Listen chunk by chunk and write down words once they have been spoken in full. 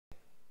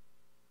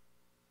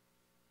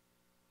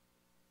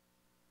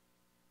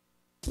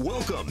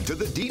Welcome to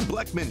the Dean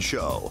Bleckman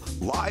Show,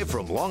 live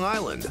from Long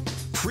Island.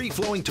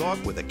 Free-flowing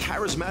talk with a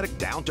charismatic,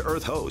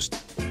 down-to-earth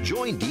host.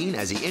 Join Dean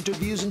as he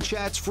interviews and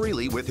chats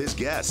freely with his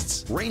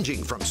guests,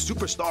 ranging from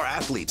superstar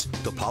athletes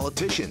to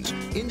politicians,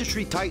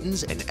 industry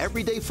titans, and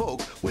everyday folk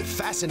with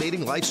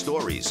fascinating life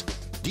stories.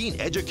 Dean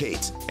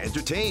educates,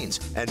 entertains,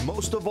 and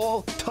most of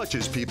all,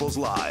 touches people's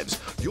lives.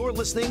 You're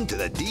listening to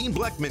the Dean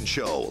Bleckman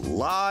Show,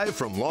 live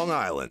from Long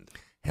Island.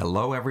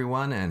 Hello,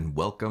 everyone, and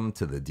welcome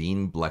to the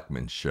Dean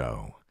Bleckman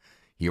Show.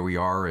 Here we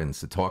are in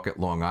Setauket,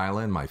 Long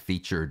Island. My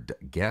featured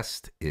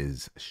guest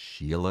is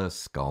Sheila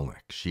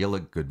Skolnick. Sheila,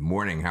 good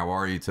morning. How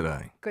are you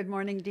today? Good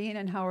morning, Dean,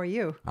 and how are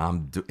you?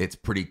 It's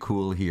pretty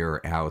cool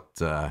here out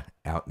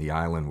in the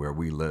island where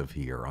we live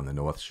here on the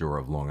north shore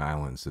of Long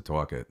Island,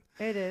 Setauket.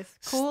 It is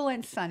cool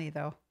and sunny,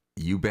 though.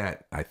 You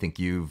bet. I think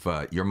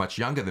you're much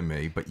younger than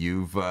me, but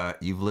you've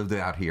lived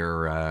out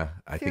here.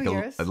 I think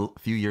a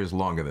few years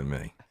longer than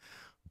me.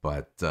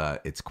 But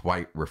it's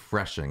quite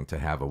refreshing to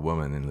have a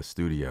woman in the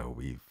studio.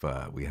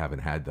 We haven't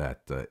had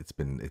that. It's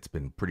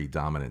been pretty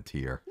dominant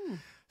here.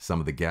 Some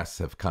of the guests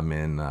have come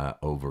in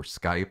over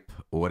Skype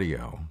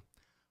audio,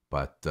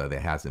 but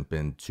there hasn't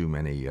been too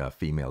many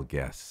female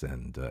guests,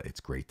 and it's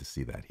great to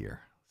see that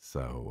here.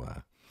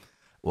 So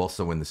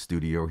also in the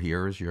studio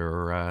here is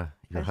your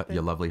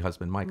lovely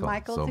husband, Michael.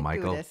 So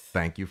Michael,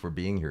 thank you for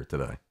being here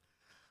today.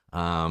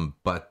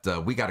 But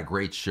we got a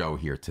great show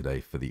here today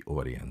for the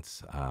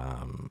audience.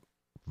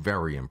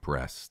 Very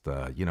impressed.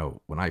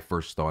 When I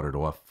first started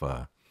off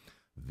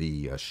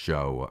the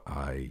show,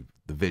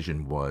 the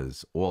vision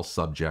was all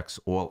subjects,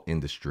 all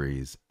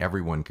industries,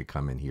 everyone could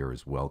come in here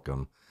is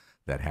welcome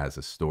that has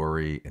a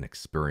story, an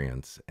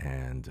experience,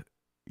 and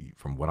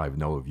from what I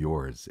know of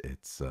yours,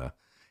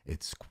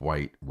 it's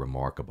quite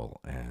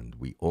remarkable. And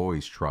we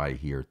always try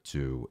here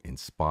to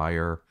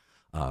inspire,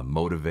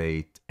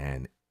 motivate,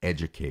 and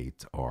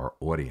educate our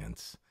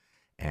audience.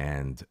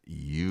 And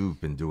you've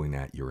been doing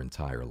that your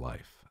entire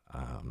life.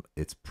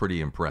 It's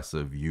pretty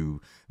impressive. You,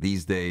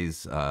 these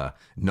days,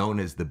 known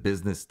as the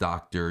business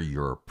doctor,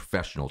 you're a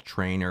professional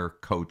trainer,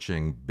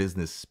 coaching,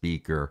 business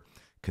speaker,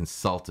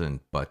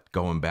 consultant, but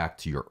going back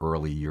to your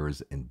early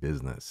years in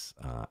business,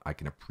 I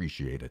can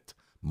appreciate it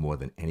more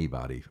than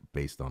anybody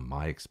based on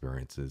my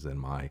experiences and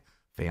my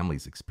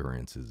family's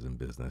experiences in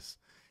business.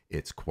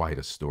 It's quite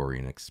a story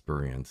and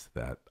experience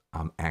that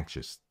I'm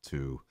anxious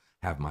to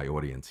have my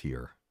audience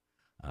hear.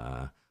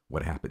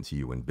 What happened to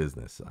you in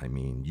business? I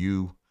mean,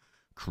 you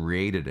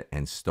created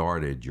and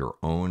started your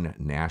own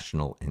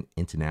national and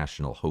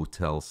international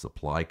hotel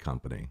supply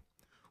company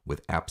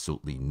with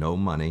absolutely no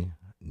money,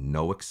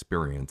 no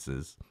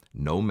experiences,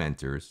 no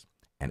mentors,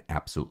 and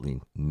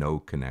absolutely no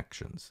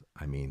connections.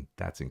 I mean,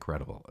 that's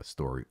incredible, a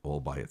story all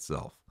by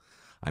itself.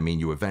 I mean,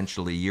 you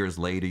eventually, years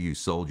later, you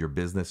sold your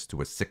business to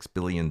a $6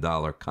 billion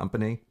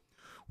company,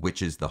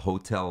 which is the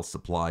hotel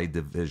supply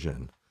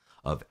division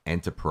of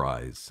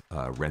Enterprise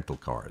Rental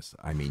Cars.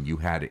 I mean, you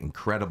had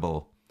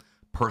incredible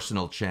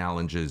personal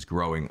challenges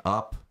growing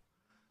up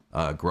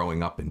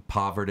in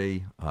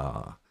poverty,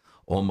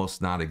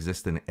 almost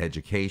non-existent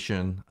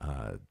education,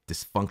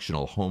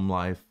 dysfunctional home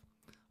life,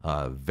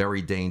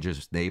 very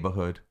dangerous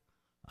neighborhood.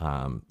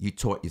 You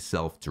taught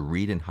yourself to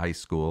read in high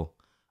school,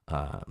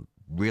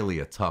 really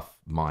a tough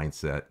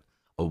mindset,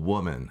 a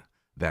woman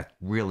that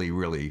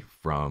really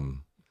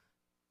from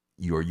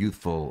your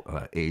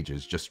youthful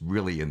ages, just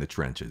really in the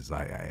trenches.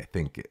 I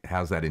think,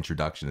 how's that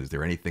introduction? Is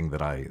there anything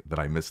that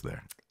I missed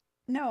there?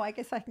 No, I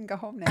guess I can go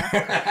home now.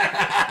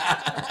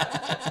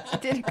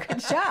 Did a good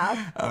job.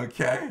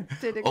 Okay.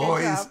 Did a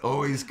good job.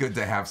 Always good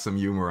to have some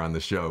humor on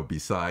the show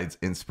besides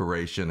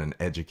inspiration and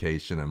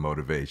education and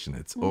motivation.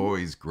 It's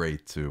always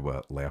great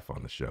to laugh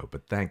on the show.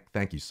 But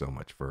thank you so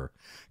much for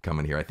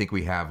coming here. I think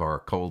we have our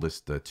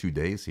coldest 2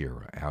 days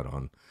here out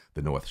on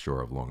the North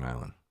Shore of Long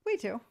Island. We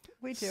do.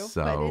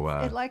 So,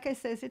 but like I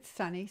says, it's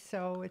sunny,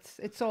 so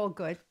it's all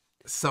good.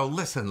 So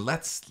listen,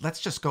 let's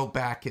just go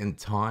back in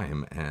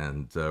time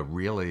and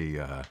really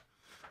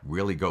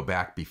go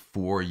back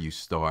before you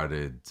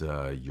started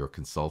your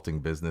consulting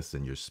business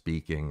and your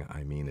speaking.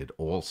 I mean, it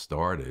all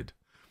started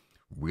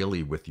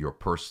really with your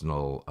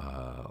personal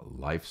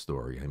life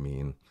story. I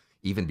mean,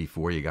 even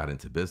before you got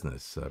into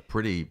business,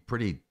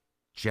 pretty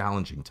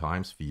challenging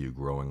times for you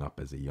growing up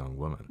as a young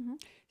woman. Mm-hmm.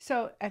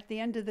 So at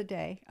the end of the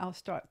day, I'll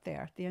start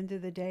there. At the end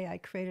of the day, I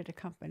created a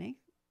company,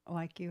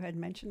 like you had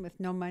mentioned, with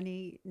no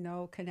money,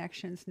 no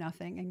connections,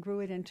 nothing, and grew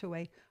it into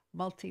a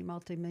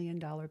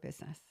multi-million-dollar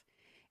business.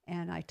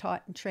 And I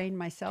taught and trained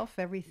myself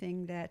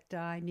everything that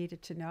I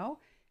needed to know.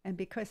 And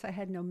because I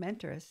had no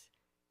mentors,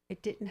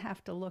 it didn't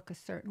have to look a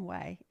certain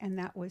way. And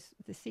that was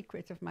the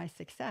secret of my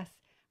success.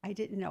 I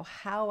didn't know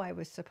how I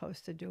was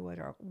supposed to do it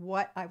or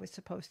what I was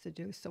supposed to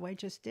do, so I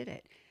just did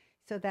it.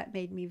 So that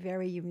made me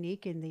very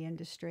unique in the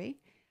industry.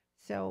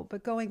 So,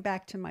 but going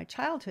back to my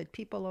childhood,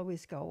 people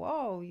always go,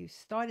 oh, you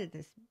started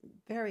this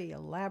very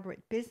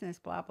elaborate business,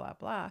 blah, blah,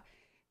 blah.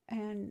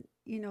 And,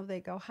 you know, they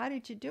go, how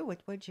did you do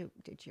it?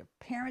 Did your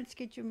parents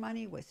get you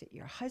money? Was it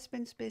your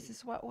husband's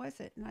business? What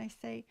was it? And I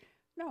say,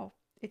 no,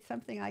 it's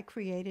something I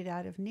created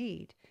out of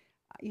need.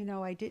 You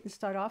know, I didn't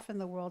start off in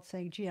the world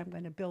saying, gee, I'm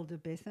going to build a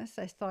business.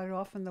 I started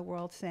off in the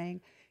world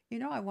saying, you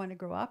know, I want to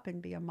grow up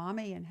and be a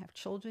mommy and have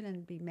children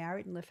and be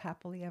married and live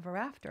happily ever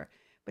after.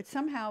 But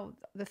somehow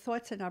the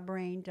thoughts in our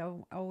brain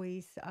don't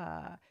always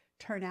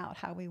turn out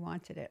how we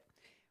wanted it.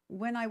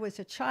 When I was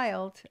a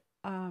child,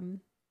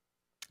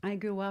 I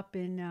grew up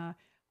in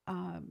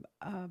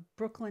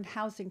Brooklyn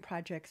housing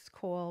projects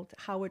called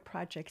Howard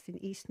Projects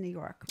in East New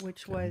York,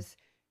 which was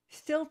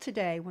still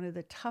today one of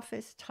the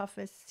toughest,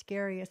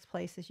 scariest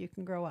places you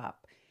can grow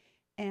up.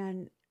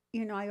 And,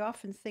 you know, I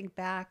often think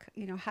back,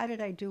 you know, how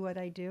did I do what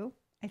I do?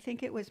 I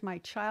think it was my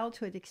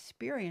childhood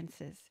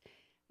experiences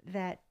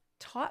that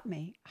taught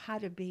me how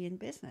to be in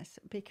business,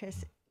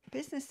 because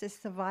business is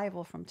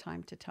survival from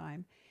time to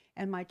time.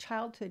 And my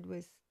childhood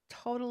was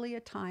totally a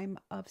time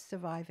of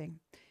surviving.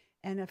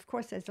 And of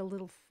course, as a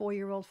little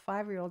 4-year-old,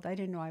 5-year-old, I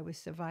didn't know I was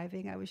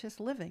surviving. I was just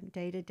living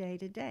day to day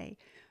to day.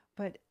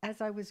 But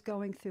as I was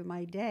going through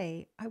my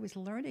day, I was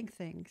learning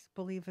things,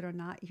 believe it or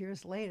not,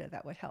 years later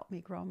that would help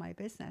me grow my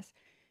business.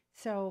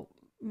 So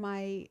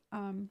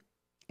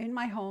in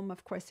my home,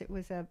 of course, it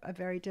was a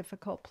very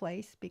difficult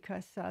place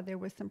because there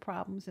were some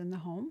problems in the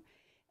home,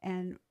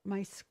 and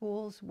my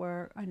schools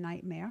were a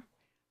nightmare.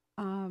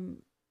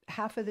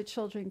 Half of the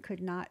children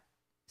could not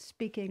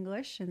speak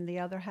English, and the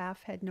other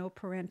half had no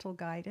parental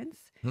guidance.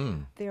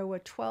 There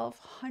were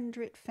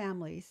 1,200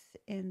 families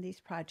in these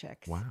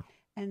projects. Wow.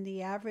 And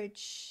the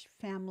average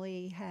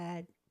family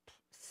had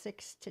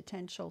 6 to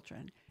 10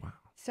 children. Wow.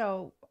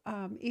 So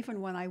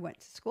even when I went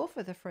to school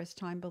for the first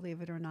time,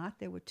 believe it or not,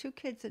 there were 2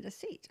 kids in a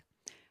seat.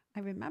 I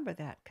remember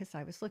that because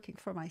I was looking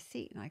for my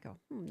seat, and I go,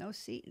 no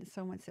seat. And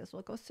someone says,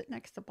 well, go sit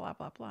next to blah,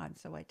 blah, blah. And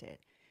so I did.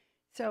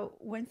 So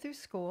went through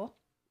school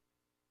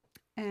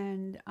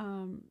and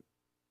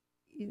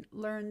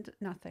learned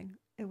nothing.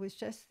 It was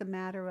just the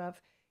matter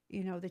of,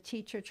 you know, the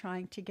teacher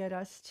trying to get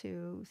us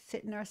to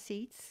sit in our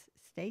seats,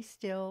 stay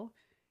still,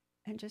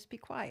 and just be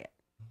quiet.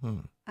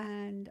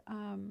 And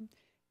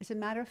as a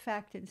matter of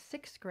fact, in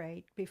 6th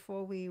grade,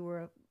 before we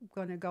were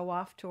going to go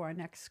off to our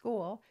next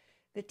school,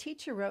 the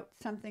teacher wrote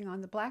something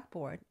on the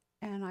blackboard,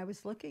 and I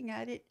was looking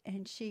at it,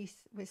 and she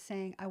was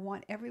saying, I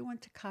want everyone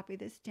to copy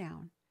this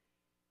down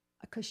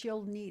because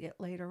you'll need it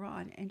later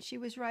on. And she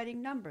was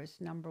writing numbers,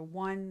 number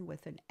 1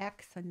 with an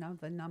X,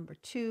 another number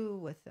 2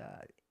 with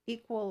a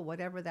equal,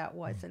 whatever that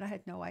was. And I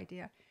had no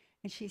idea.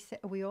 And she said,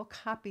 we all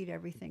copied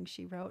everything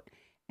she wrote.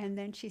 And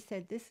then she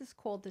said, this is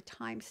called the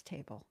times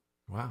table.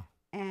 Wow.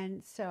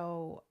 And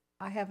so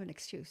I have an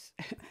excuse.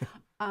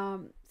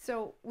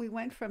 So we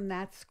went from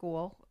that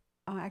school.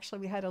 Actually,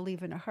 we had to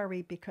leave in a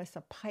hurry because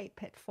a pipe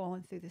had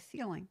fallen through the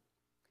ceiling.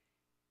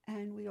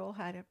 And we all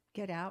had to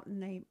get out,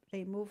 and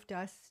they moved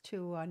us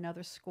to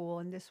another school,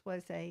 and this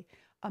was a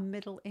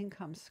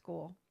middle-income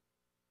school.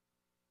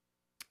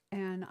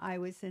 And I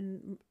was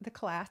in a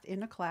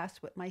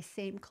class with my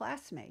same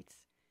classmates.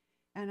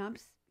 And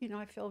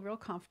I feel real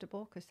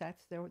comfortable because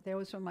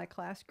those were my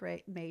class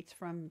mates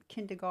from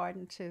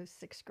kindergarten to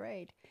 6th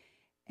grade.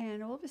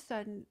 And all of a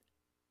sudden,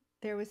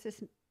 there was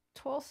this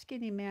tall,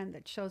 skinny man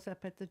that shows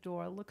up at the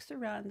door, looks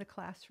around the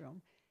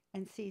classroom,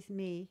 and sees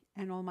me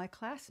and all my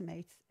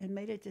classmates, and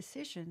made a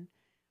decision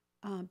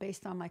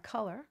based on my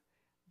color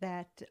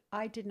that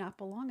I did not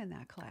belong in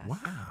that class.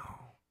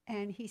 Wow.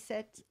 And he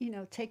said,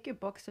 take your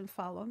books and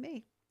follow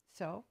me.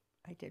 So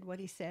I did what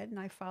he said, and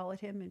I followed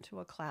him into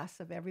a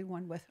class of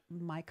everyone with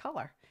my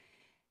color.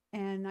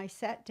 And I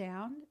sat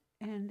down,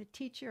 and the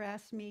teacher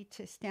asked me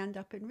to stand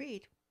up and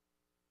read.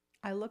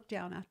 I looked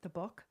down at the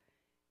book,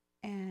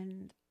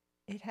 and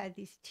it had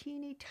these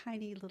teeny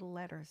tiny little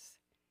letters,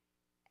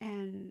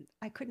 and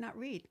I could not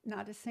read,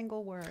 not a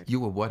single word.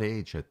 You were what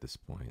age at this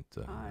point?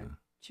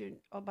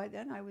 By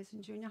then I was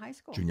in junior high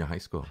school. Junior high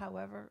school.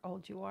 However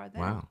old you are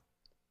then. Wow.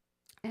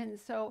 And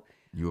so.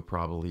 You were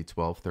probably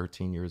 12,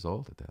 13 years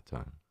old at that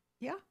time.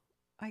 Yeah,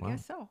 I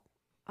guess so.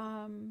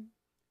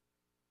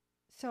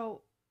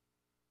 So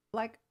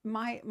like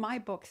my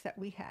books that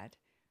we had,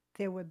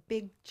 there were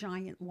big,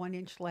 giant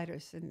 1-inch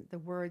letters, and the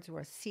words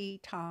were see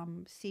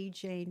Tom, see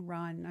Jane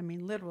run. I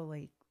mean,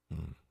 literally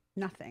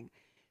nothing.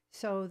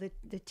 So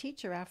the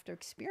teacher, after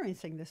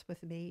experiencing this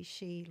with me,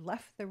 she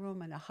left the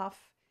room in a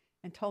huff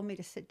and told me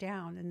to sit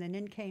down. And then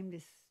in came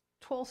this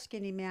tall,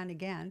 skinny man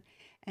again,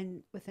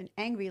 and with an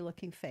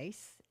angry-looking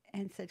face,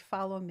 and said,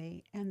 follow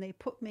me. And they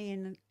put me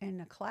in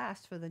a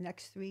class for the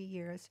next 3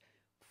 years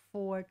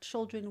for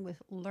children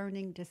with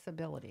learning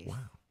disabilities.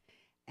 Wow.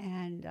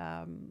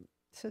 And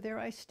so there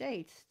I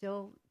stayed,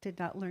 still did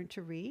not learn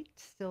to read,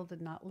 still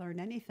did not learn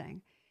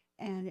anything.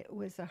 And it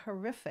was a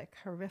horrific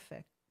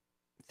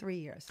 3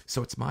 years.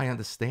 So it's my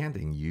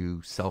understanding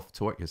you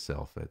self-taught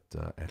yourself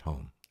at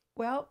home.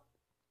 Well,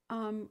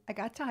 I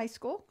got to high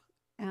school.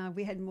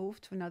 We had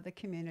moved to another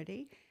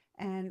community.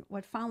 And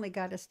what finally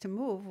got us to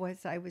move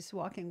was I was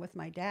walking with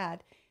my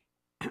dad,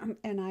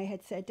 and I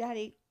had said,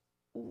 Daddy,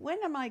 when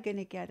am I going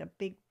to get a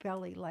big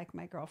belly like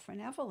my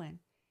girlfriend Evelyn?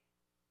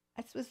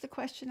 That was the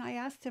question I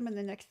asked him, and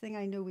the next thing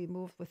I knew, we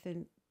moved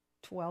within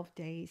 12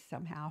 days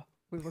somehow.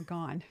 We were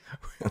gone.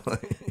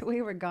 Really?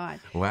 We were gone.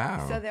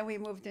 Wow. So then we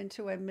moved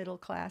into a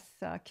middle-class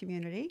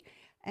community.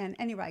 And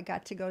anyway, I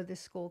got to go to this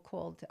school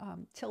called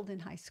Tilden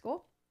High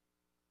School,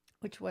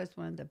 which was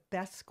one of the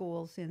best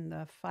schools in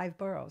the 5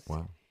 boroughs.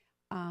 Wow.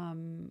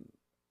 And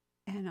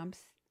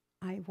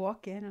I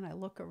walk in and I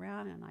look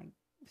around and I'm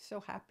so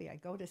happy. I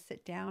go to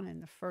sit down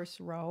in the first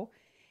row,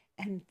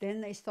 and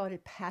then they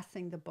started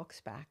passing the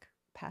books back.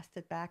 Passed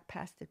it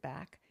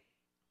back.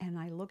 And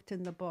I looked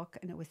in the book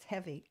and it was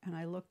heavy. And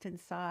I looked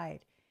inside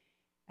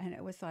and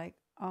it was like,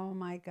 oh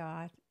my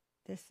God,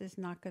 this is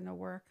not going to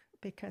work.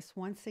 Because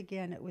once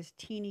again, it was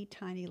teeny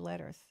tiny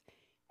letters.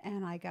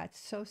 And I got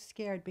so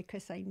scared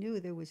because I knew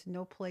there was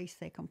no place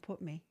they can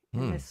put me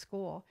in this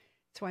school.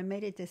 So I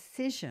made a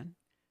decision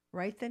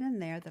right then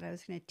and there that I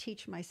was going to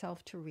teach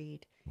myself to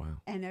read. Wow.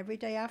 And every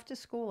day after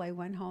school, I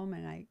went home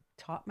and I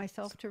taught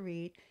myself to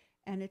read.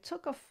 And it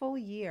took a full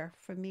year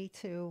for me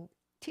to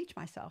teach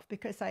myself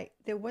because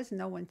there was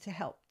no one to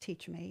help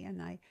teach me.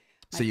 And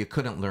So you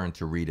couldn't learn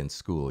to read in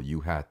school. You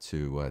had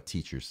to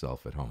teach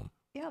yourself at home.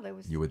 Yeah, there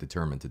was. You were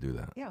determined to do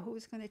that. Yeah, who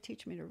was going to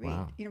teach me to read?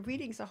 Wow.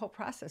 Reading's a whole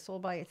process all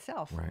by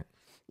itself. Right.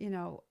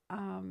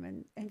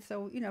 And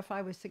so, if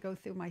I was to go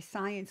through my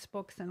science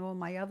books and all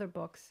my other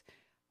books,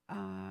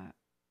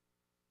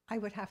 I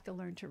would have to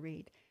learn to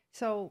read.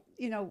 So,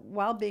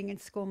 while being in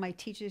school, my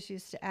teachers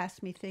used to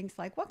ask me things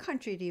like, what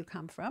country do you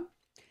come from?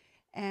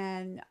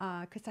 And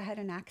because I had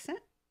an accent,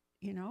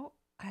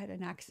 I had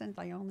an accent.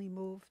 I only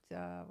moved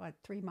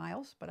 3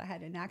 miles, but I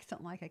had an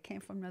accent like I came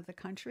from another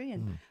country,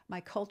 and my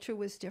culture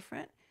was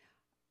different.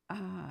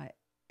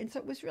 And so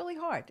it was really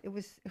hard. It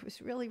was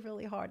really,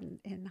 really hard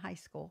in high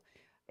school.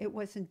 It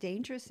wasn't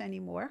dangerous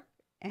anymore,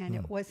 and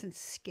it wasn't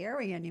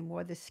scary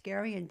anymore. The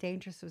scary and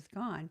dangerous was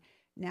gone.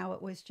 Now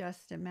it was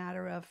just a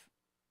matter of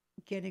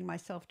getting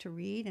myself to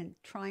read and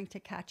trying to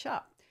catch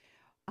up.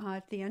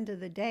 At the end of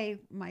the day,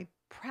 my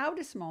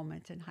proudest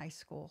moment in high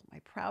school,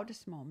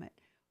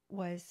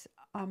 was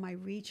on my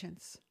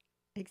Regents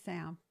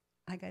exam.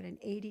 I got an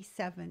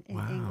 87 in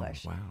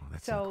English. Wow,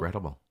 that's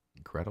incredible.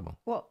 Incredible.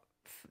 Well,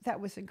 that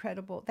was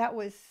incredible. That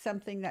was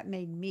something that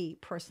made me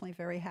personally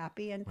very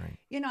happy. And,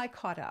 I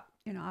caught up.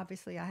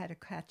 Obviously I had to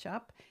catch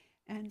up.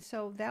 And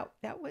so that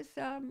was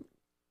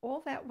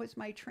all that was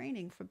my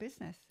training for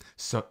business.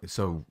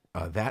 So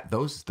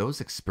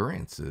those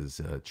experiences,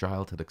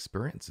 childhood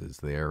experiences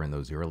there in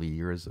those early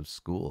years of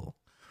school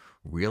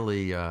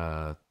really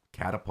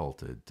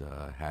catapulted,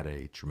 had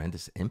a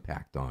tremendous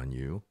impact on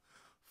you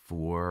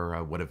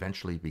for what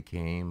eventually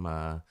became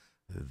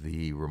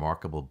the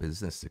remarkable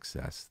business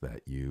success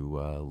that you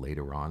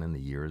later on in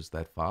the years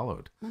that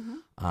followed.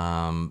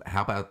 How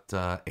about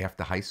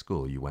after high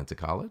school? You went to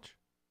college?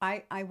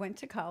 I went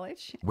to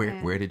college.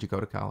 Where did you go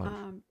to college?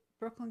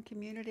 Brooklyn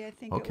Community, I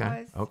think it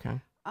was.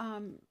 Okay.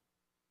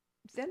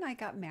 Then I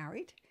got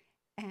married,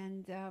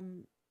 and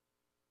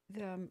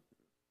the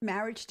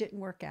marriage didn't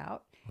work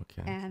out.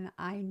 Okay. And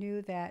I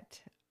knew that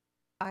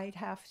I'd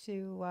have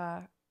to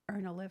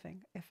earn a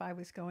living if I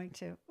was going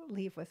to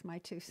leave with my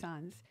 2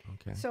 sons.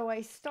 Okay. So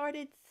I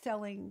started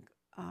selling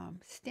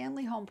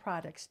Stanley Home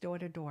products door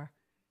to door,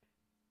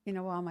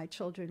 while my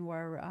children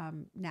were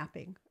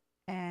napping.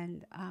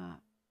 And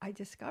I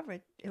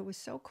discovered it was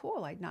so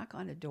cool. I'd knock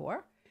on a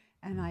door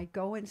and I'd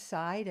go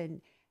inside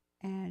and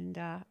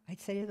I'd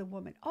say to the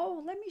woman,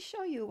 oh, let me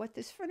show you what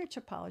this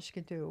furniture polish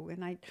can do.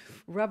 And I'd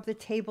rub the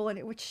table and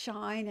it would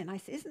shine. And I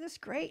said, isn't this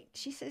great?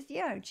 She says,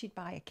 yeah. And she'd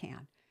buy a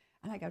can.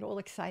 And I got all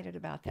excited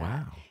about that.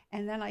 Wow.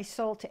 And then I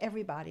sold to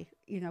everybody,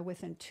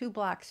 within 2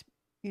 blocks,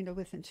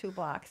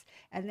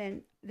 And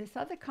then this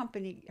other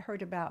company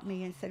heard about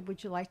me and said,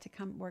 would you like to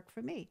come work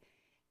for me?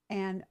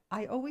 And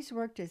I always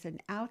worked as an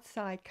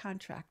outside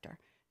contractor.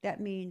 That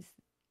means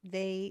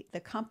the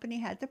company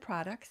had the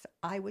products.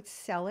 I would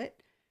sell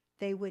it.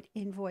 They would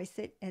invoice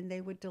it and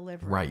they would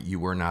deliver. Right. You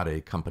were not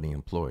a company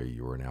employee.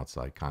 You were an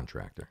outside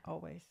contractor.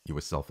 Always. You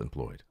were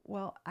self-employed.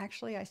 Well,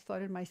 actually, I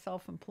started my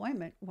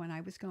self-employment when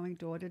I was going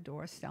door to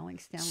door selling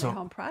Stanley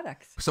Home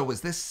products. So was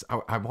this,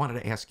 I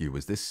wanted to ask you,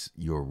 was this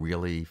your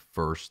really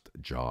first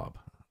job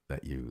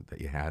that you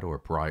had,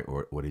 or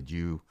did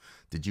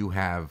you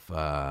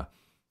have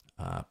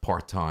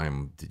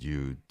part-time, did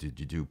you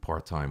do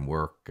part-time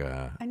work?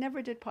 I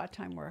never did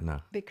part-time work. No.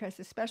 Because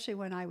especially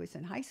when I was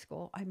in high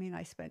school,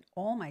 I spent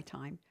all my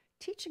time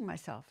teaching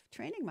myself,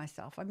 training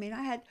myself. I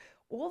had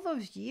all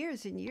those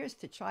years and years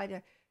to try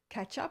to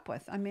catch up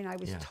with. I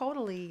was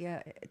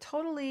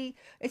totally,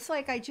 it's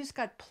like I just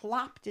got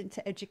plopped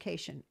into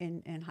education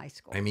in high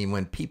school.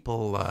 When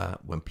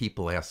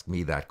people ask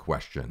me that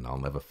question, I'll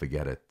never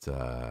forget it.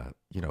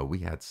 We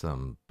had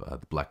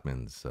the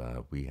Bleckmans,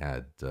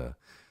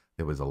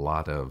 there was a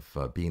lot of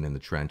being in the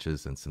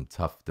trenches and some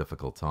tough,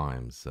 difficult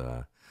times.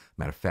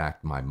 Matter of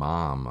fact, my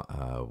mom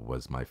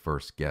was my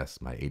first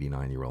guest. My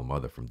 89-year-old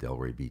mother from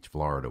Delray Beach,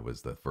 Florida,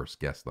 was the first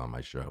guest on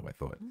my show. I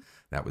thought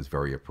that was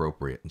very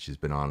appropriate. And she's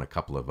been on a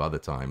couple of other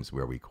times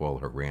where we call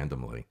her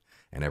randomly.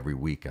 And every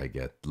week I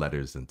get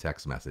letters and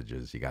text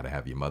messages. You got to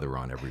have your mother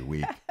on every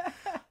week.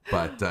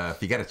 But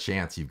if you get a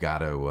chance, you've got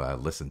to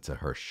listen to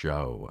her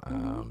show.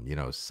 You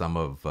know, some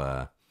of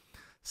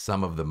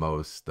the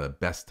most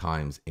best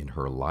times in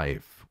her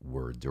life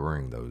were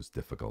during those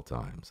difficult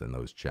times and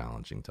those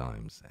challenging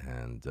times.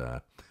 And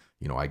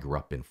you know, I grew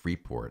up in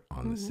Freeport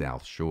on the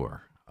South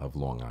Shore of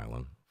Long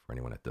Island. For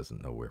anyone that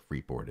doesn't know where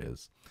Freeport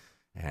is,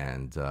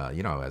 and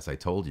you know, as I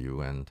told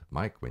you and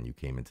Mike when you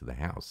came into the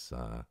house.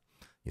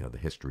 You know, the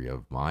history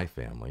of my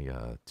family,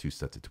 2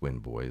 sets of twin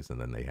boys, and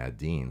then they had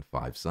Dean,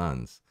 5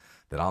 sons,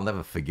 that I'll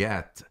never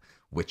forget,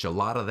 which a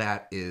lot of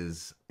that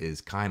is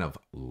kind of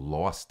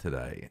lost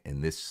today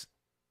in this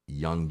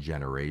young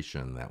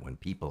generation, that when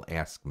people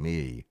ask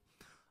me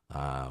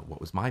what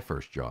was my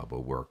first job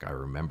or work, I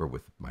remember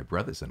with my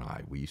brothers and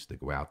I, we used to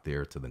go out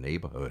there to the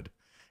neighborhood,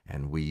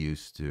 and we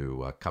used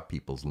to cut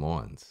people's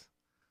lawns,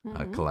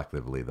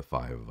 collectively, the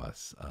 5 of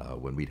us.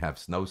 When we'd have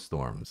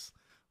snowstorms,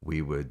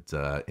 we would,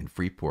 in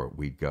Freeport,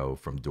 we'd go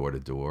from door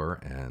to door,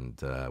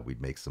 and we'd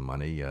make some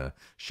money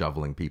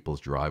shoveling people's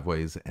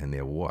driveways and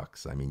their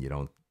walks. I mean, you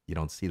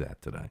don't see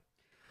that today.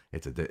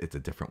 It's a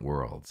different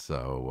world.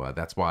 So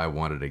that's why I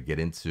wanted to get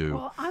into.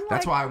 Well,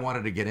 that's why I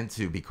wanted to get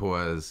into,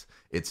 because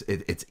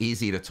it's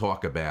easy to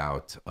talk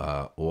about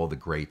all the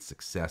great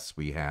success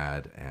we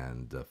had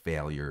and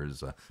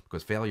failures,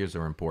 because failures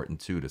are important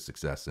too to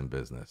success in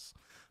business.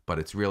 But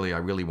I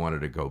really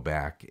wanted to go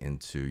back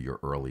into your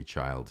early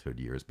childhood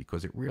years,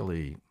 because it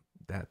really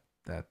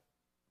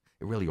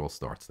all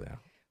starts there.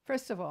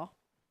 First of all,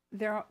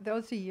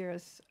 those are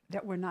years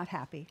that were not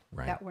happy,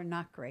 right, that were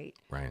not great.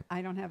 Right.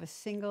 I don't have a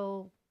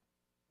single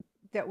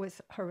that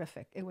was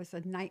horrific. It was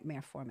a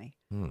nightmare for me.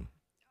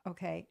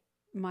 Okay.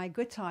 My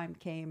good time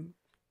came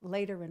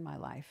later in my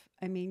life.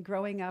 I mean,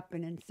 growing up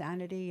in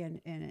insanity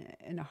and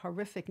in a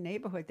horrific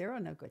neighborhood, there are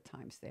no good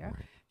times there.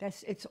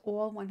 Right. It's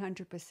all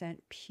 100%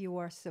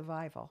 pure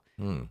survival,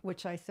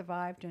 which I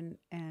survived,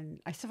 and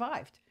I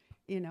survived,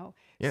 you know.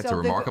 Yeah, it's a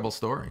remarkable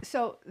story.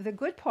 So the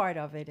good part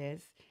of it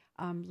is,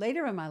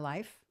 later in my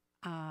life,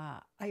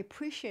 I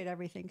appreciate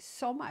everything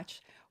so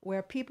much,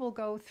 where people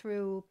go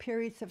through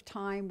periods of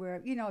time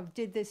where, you know,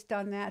 did this,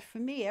 done that. For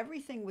me,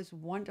 everything was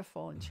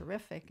wonderful and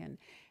terrific,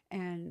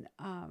 and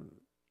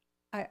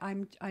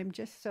I'm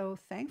just so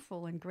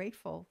thankful and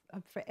grateful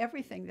for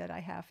everything that I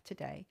have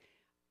today.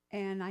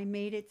 And I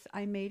made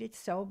it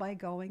so by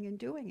going and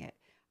doing it.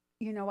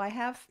 You know,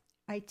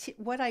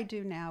 what I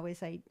do now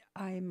is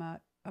I'm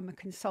a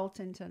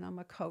consultant, and I'm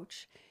a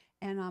coach,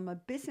 and I'm a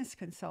business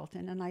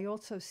consultant, and I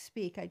also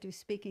speak. I do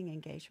speaking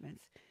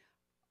engagements.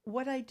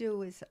 What I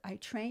do is I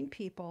train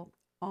people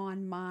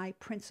on my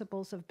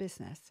principles of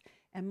business,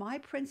 and my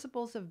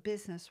principles of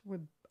business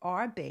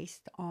are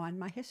based on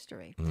my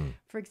history.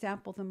 For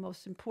example, the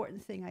most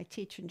important thing I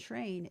teach and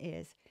train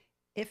is,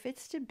 if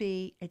it's to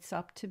be, it's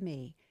up to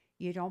me.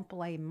 You don't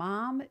blame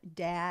mom,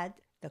 dad,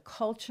 the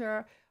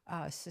culture,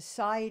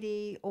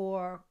 society,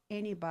 or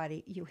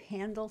anybody. You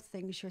handle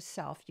things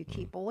yourself. You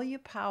keep all your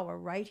power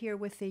right here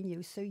within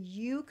you, so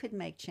you could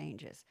make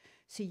changes,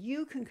 so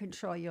you can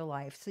control your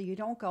life, so you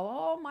don't go,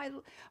 oh,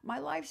 my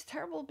life's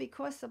terrible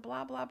because of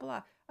blah, blah,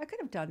 blah. I could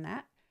have done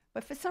that,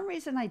 but for some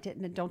reason I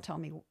didn't, and don't tell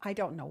me. I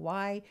don't know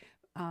why.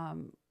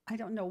 I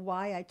don't know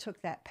why I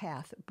took that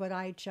path, but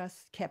I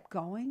just kept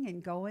going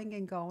and going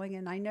and going,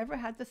 and I never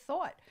had the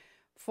thought,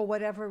 for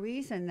whatever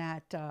reason,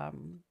 that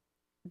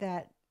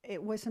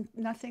it wasn't,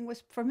 nothing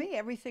was, for me,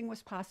 everything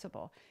was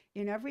possible.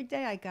 You know, every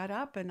day I got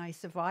up and I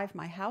survived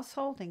my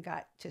household and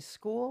got to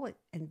school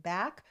and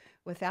back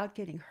without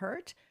getting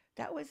hurt.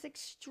 That was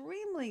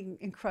extremely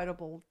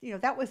incredible. You know,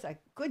 that was a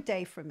good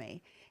day for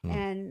me.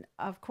 And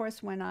of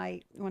course, when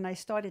I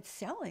started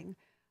selling,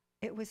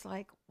 it was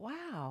like,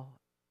 wow,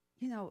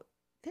 you know,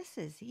 this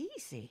is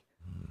easy.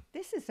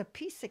 This is a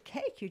piece of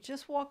cake. You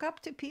just walk up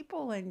to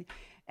people and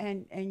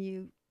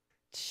you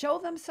show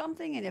them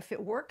something, and if it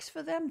works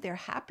for them, they're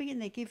happy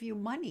and they give you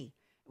money.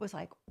 It was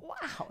like,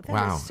 wow,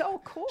 that is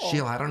so cool.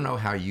 Sheila, I don't know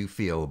how you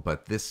feel,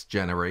 but this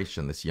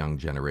generation, this young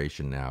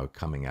generation now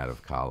coming out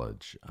of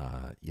college,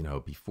 you know,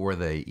 before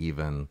they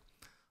even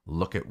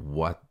look at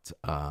what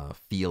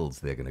fields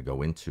they're going to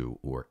go into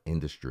or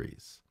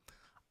industries,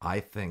 I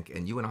think,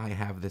 and you and I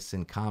have this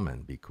in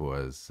common,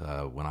 because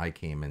when I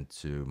came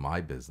into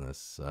my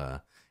business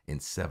in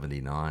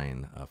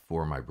 '79,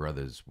 4 of my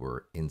brothers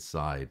were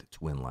inside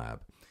Twin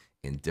Lab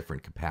in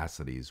different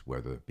capacities,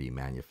 whether it be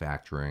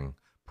manufacturing,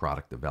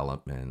 product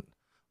development,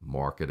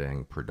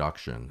 marketing,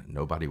 production.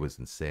 Nobody was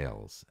in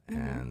sales.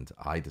 And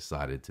I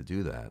decided to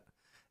do that.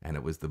 And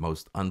it was the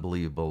most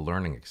unbelievable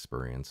learning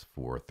experience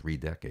for 3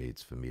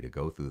 decades for me to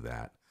go through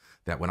that.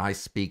 That when I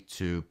speak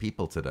to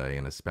people today,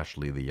 and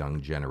especially the young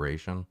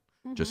generation,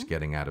 just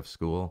getting out of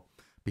school,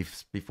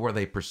 before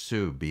they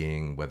pursue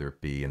being, whether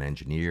it be an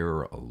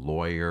engineer, a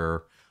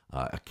lawyer,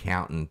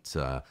 accountant,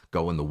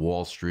 go into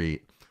Wall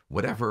Street,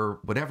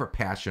 whatever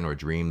passion or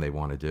dream they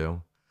want to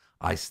do,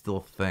 I still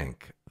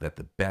think that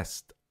the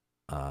best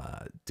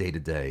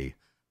day-to-day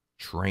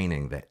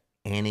training that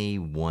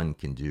anyone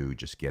can do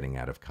just getting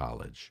out of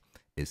college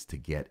is to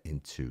get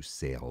into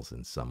sales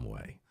in some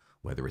way,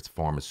 whether it's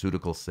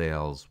pharmaceutical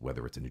sales,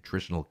 whether it's a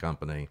nutritional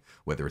company,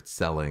 whether it's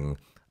selling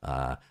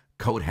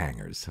coat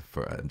hangers,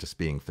 for just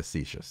being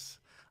facetious.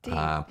 Dean,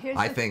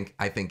 I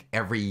think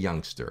every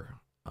youngster,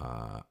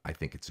 I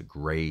think it's a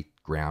great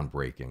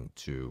groundbreaking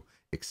to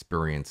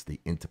experience the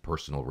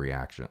interpersonal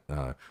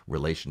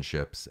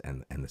relationships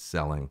and the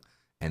selling,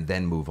 and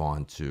then move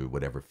on to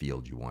whatever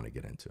field you want to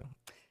get into.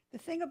 The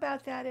thing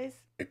about that is,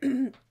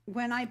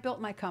 when I built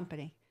my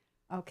company,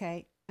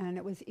 okay, and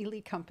it was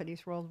elite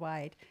companies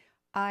worldwide,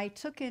 I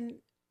took in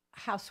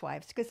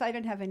housewives because I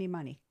didn't have any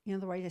money. In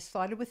other words, I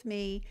started with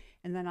me,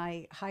 and then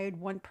I hired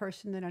one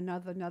person, then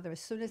another, as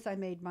soon as I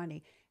made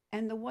money.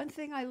 And the one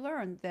thing I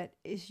learned that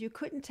is you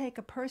couldn't take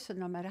a person,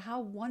 no matter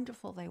how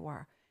wonderful they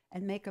were,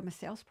 and make them a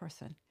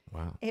salesperson.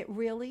 Wow. It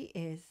really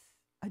is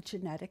a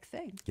genetic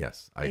thing.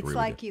 Yes, I agree with you. It's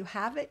like you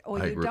have it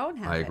or you don't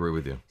have it. I agree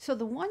with you. So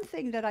the one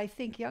thing that I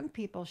think young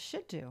people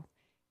should do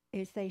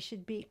is they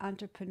should be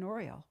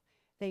entrepreneurial.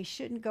 They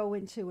shouldn't go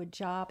into a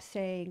job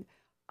saying,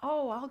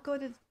 oh, I'll go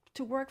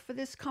to work for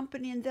this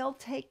company and they'll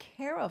take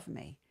care of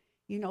me.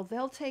 You know,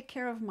 they'll take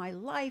care of my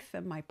life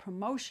and my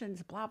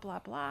promotions, blah, blah,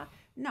 blah.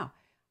 No,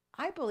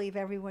 I believe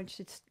everyone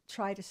should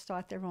try to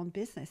start their own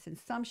business in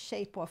some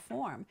shape or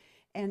form,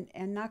 and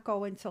not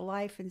go into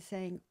life and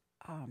saying,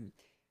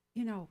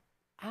 you know,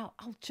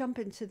 I'll jump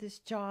into this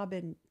job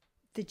and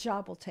the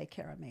job will take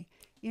care of me.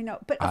 You know,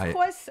 but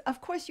of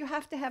course, you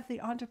have to have the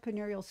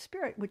entrepreneurial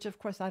spirit, which of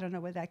course I don't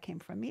know where that came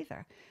from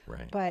either.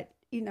 Right. But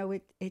you know,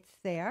 it's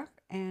there,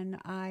 and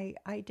I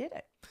did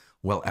it.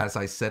 Well, as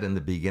I said in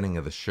the beginning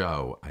of the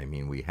show, I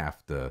mean, we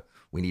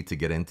need to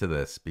get into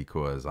this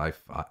because I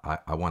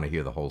want to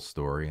hear the whole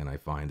story, and I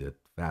find it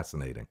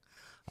fascinating.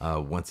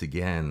 Once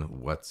again,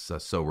 what's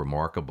so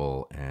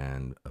remarkable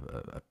and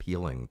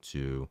appealing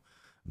to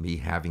me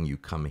having you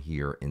come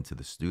here into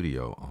the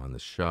studio on the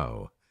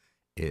show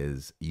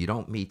is you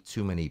don't meet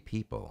too many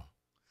people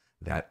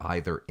that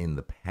either in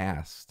the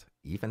past,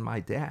 even my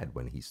dad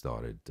when he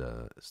started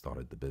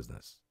the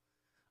business,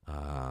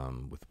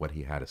 with what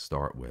he had to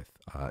start with,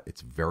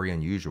 it's very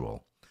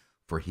unusual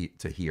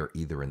to hear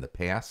either in the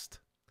past,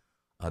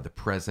 the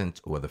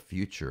present, or the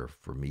future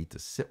for me to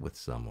sit with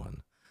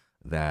someone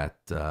that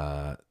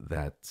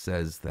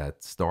says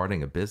that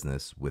starting a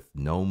business with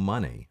no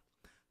money,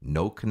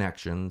 no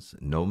connections,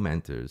 no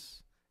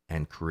mentors,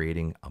 and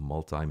creating a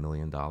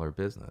multi-million-dollar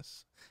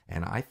business.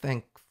 And I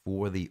think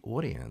for the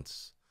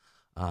audience,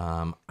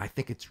 I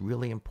think it's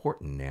really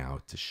important now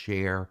to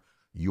share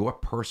your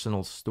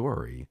personal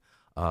story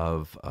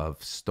of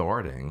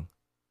starting,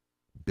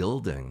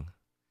 building,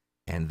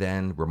 and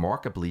then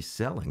remarkably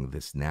selling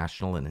this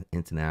national and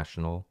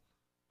international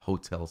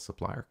hotel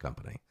supplier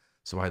company.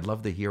 So I'd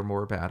love to hear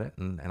more about it,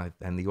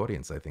 and the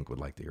audience, I think, would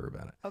like to hear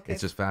about it. Okay.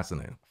 It's just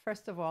fascinating.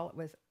 First of all, it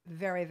was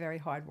very, very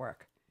hard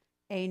work.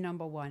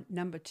 Number one.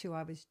 Number two,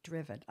 I was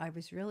driven. I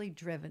was really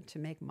driven to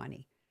make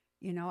money.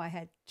 You know, I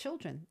had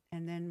children,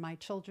 and then my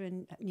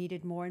children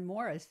needed more and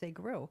more as they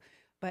grew.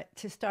 But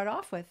to start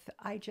off with,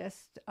 I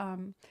just,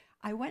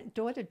 I went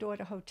door to door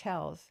to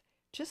hotels,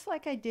 just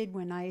like I did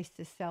when I used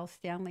to sell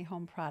Stanley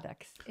Home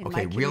products in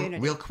my community.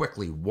 Real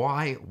quickly,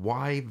 why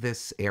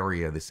this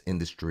area, this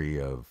industry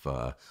of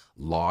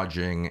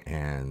lodging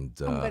and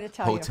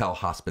hotel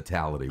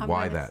hospitality?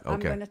 Why that? Okay, I'm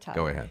going to tell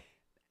you. Go ahead.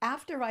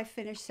 After I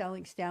finished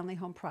selling Stanley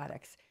Home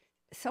products,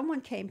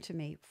 someone came to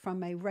me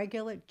from a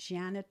regular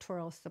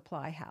janitorial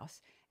supply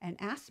house and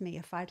asked me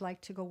if I'd like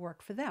to go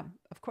work for them.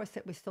 Of course,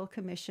 it was still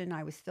commission.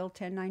 I was still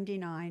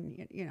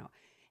 1099, you know.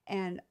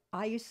 And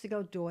I used to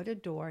go door to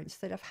door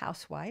instead of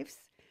housewives.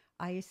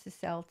 I used to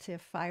sell to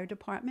fire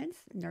departments,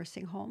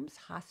 nursing homes,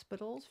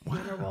 hospitals,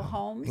 funeral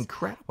homes.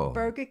 Incredible.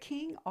 Burger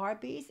King,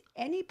 Arby's,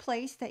 any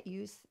place that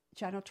used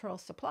janitorial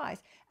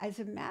supplies. As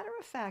a matter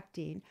of fact,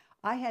 Dean,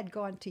 I had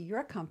gone to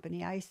your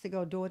company. I used to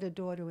go door to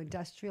door to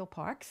industrial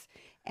parks,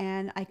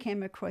 and I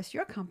came across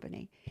your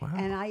company. Wow.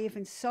 And I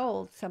even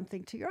sold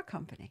something to your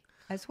company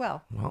as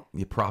well. Well,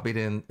 you probably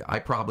didn't. I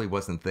probably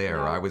wasn't there.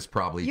 No, I was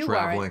probably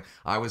traveling.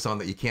 I was on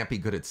the. You can't be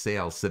good at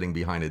sales sitting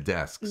behind a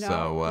desk.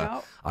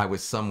 No. I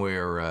was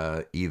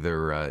somewhere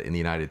either in the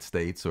United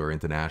States or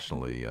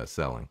internationally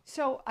selling.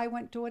 So I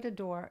went door to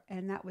door,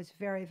 and that was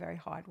very, very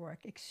hard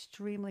work.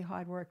 Extremely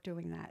hard work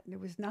doing that. There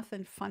was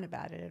nothing fun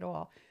about it at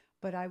all.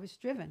 But I was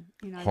driven.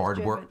 You know, hard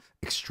work,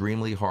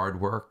 extremely hard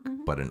work.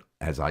 Mm-hmm. But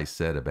as I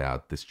said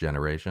about this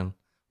generation,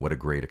 what a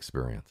great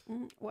experience.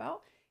 Mm-hmm.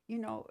 Well, you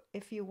know,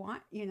 if you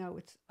want, you know,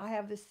 I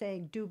have this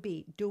saying, do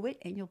it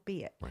and you'll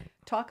be it. Right.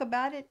 Talk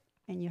about it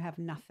and you have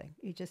nothing.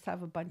 You just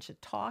have a bunch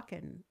of talk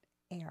and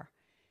air.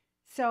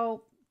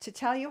 So to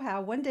tell you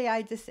how, one day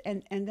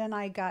and then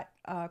I got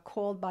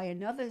called by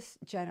another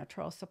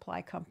janitorial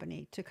supply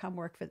company to come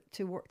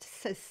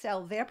to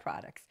sell their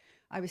products.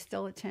 I was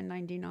still at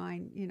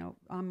 1099, you know,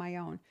 on my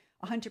own,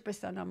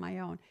 100% on my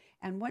own.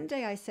 And one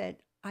day I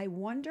said, I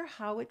wonder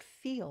how it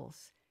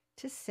feels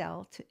to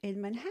sell in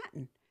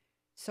Manhattan.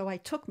 So I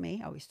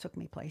always took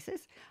me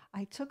places.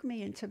 I took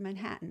me into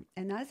Manhattan.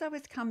 And as I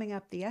was coming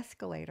up the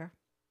escalator,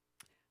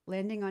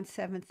 landing on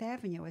 7th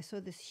Avenue, I saw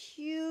this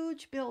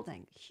huge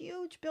building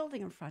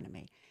in front of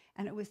me.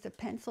 and it was the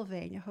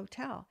Pennsylvania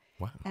Hotel.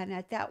 Wow. And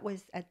at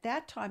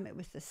that time, it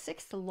was the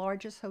 6th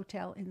largest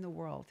hotel in the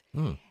world.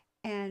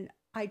 And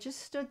I just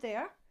stood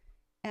there,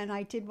 and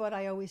I did what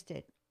I always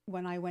did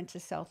when I went to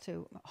sell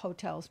to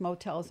hotels,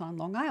 motels on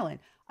Long Island.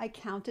 I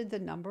counted the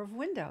number of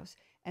windows.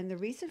 And the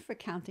reason for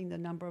counting the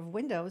number of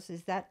windows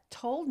is that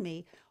told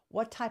me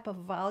what type of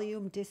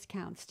volume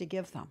discounts to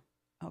give them.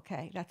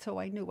 Okay, that's how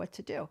I knew what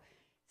to do.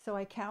 So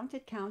I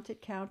counted,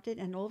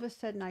 and all of a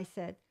sudden I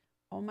said,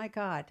 oh my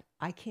God,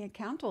 I can't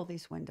count all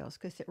these windows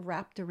because it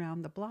wrapped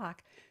around the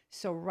block.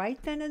 So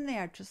right then and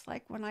there, just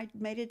like when I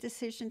made a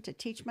decision to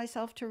teach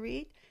myself to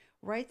read,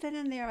 right then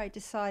and there I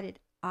decided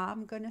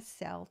I'm going to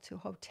sell to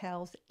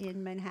hotels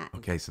in Manhattan.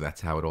 Okay, so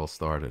that's how it all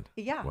started.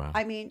 Yeah. Wow.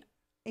 I mean,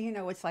 you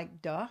know, it's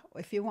like, duh.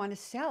 If you want to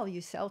sell,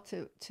 you sell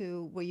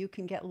to where you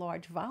can get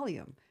large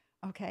volume.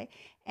 Okay.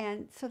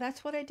 And so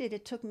that's what I did.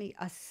 It took me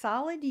a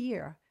solid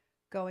year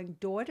going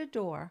door to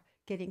door,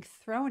 getting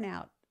thrown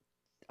out.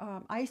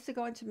 I used to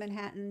go into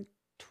Manhattan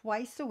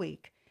twice a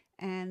week.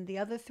 And the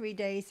other 3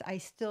 days, I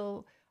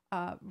still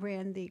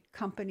ran the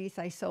companies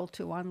I sold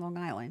to on Long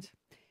Island.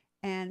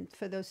 And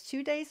for those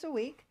 2 days a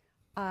week,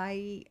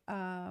 I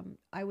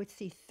would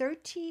see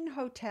 13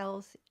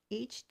 hotels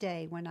each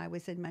day when I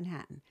was in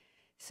Manhattan.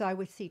 So I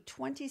would see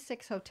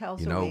 26 hotels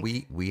a week.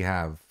 You know, we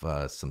have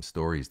some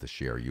stories to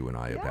share, you and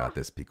I, about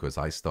this, because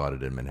I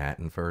started in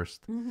Manhattan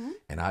first.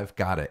 And I've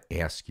got to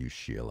ask you,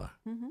 Sheila,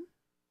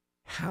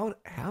 how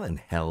in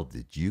hell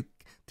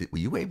were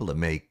you able to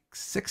make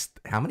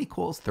how many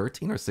calls?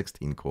 13 or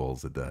 16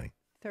 calls a day?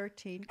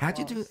 13 How'd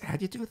calls.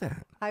 you do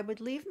that? I would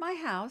leave my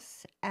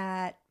house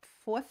at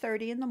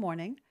 4:30 in the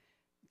morning,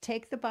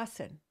 take the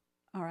bus in.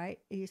 All right.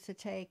 It used to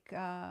take,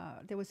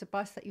 there was a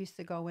bus that used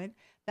to go in.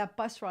 That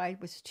bus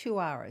ride was 2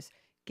 hours.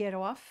 Get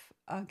off,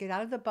 get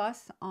out of the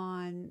bus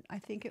on, I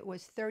think it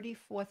was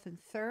 34th and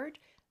 3rd,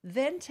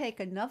 then take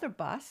another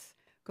bus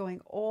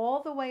going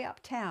all the way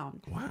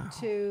uptown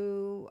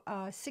to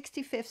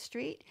 65th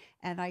Street,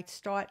 and I'd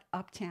start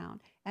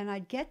uptown. And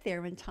I'd get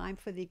there in time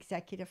for the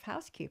executive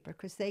housekeeper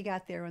because they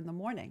got there in the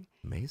morning.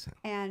 Amazing.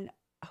 And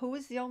who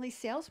was the only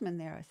salesman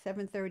there at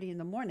 7:30 in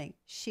the morning?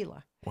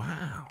 Sheila.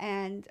 Wow.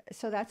 And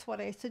so that's what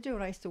I used to do.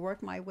 And I used to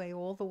work my way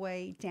all the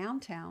way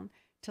downtown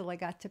till I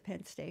got to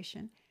Penn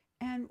Station.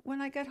 And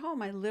when I got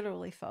home, I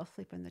literally fell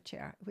asleep in the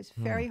chair. It was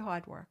very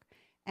hard work.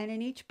 And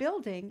in each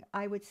building,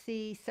 I would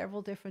see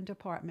several different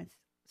departments.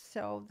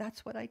 So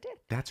that's what I did.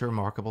 That's a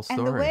remarkable story.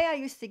 And the way I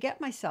used to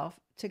get myself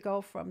to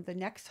go from the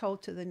next hotel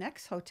to the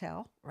next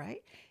hotel,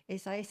 right,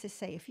 is I used to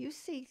say, if you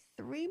see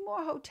 3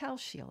 more hotels,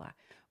 Sheila,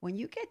 when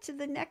you get to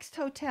the next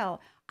hotel,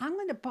 I'm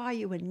going to buy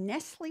you a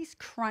Nestle's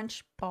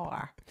Crunch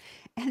bar.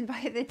 And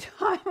by the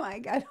time I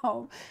got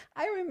home,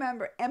 I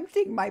remember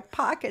emptying my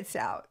pockets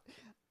out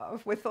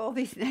with all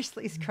these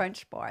Nestle's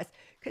Crunch bars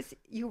because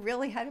you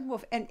really had to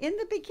move. And in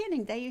the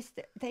beginning, they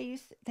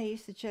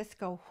used to just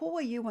go, who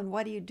are you and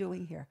what are you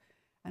doing here?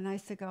 And I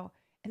used to go,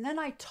 and then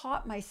I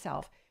taught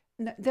myself.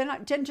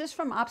 Then just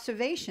from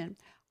observation,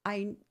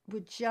 I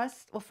would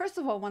well, first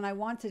of all, when I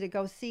wanted to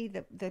go see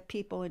the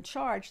people in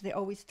charge, they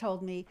always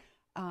told me,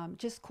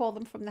 just call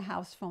them from the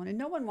house phone. And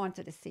no one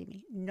wanted to see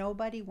me.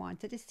 Nobody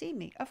wanted to see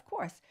me, of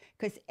course,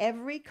 because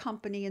every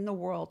company in the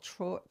world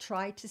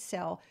tried to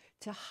sell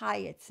to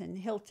Hyatts and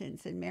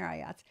Hiltons and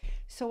Marriotts.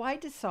 So I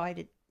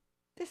decided,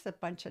 this is a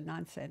bunch of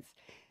nonsense.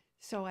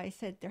 So I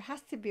said, there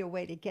has to be a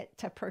way to get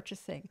to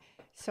purchasing.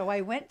 So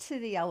I went to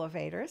the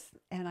elevators,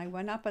 and I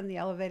went up on the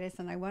elevators,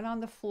 and I went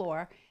on the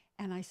floor,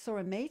 and I saw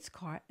a maid's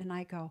cart, and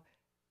I go,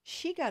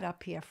 she got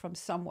up here from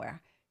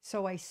somewhere.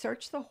 So I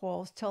searched the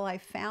halls till I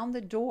found the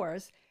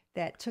doors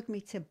that took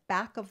me to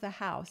back of the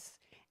house.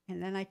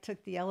 And then I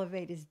took the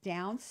elevators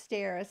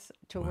downstairs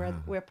to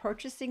where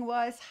purchasing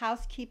was,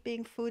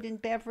 housekeeping, food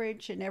and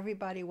beverage, and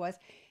everybody was.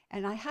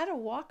 And I had to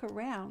walk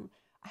around.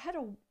 I had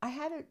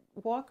to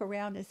walk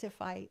around as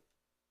if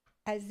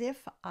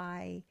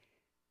I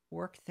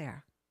worked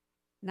there.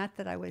 Not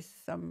that I was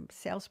some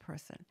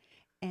salesperson.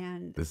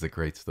 And this is a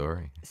great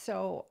story.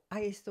 So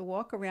I used to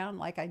walk around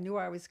like I knew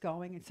where I was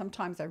going, and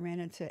sometimes I ran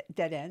into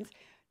dead ends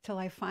till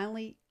I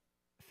finally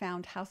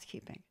found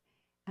housekeeping.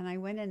 And I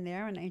went in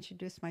there and I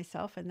introduced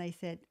myself, and they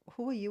said,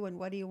 who are you and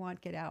what do you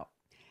want? Get out.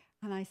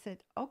 And I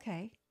said,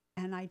 okay.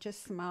 And I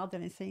just smiled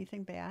and didn't say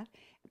anything bad.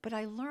 But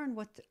I learned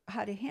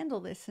how to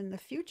handle this in the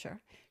future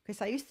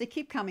because I used to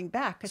keep coming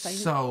back.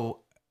 Because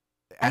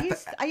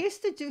I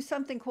used to do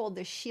something called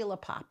the Sheila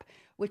Pop,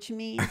 which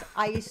means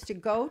I used to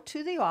go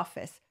to the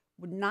office.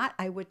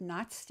 I would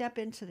not step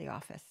into the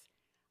office.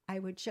 I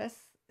would just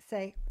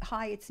say,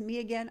 hi, it's me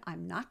again.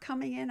 I'm not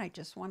coming in. I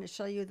just want to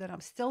show you that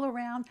I'm still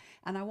around,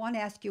 and I want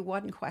to ask you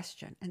one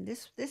question. And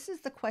this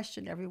is the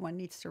question everyone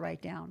needs to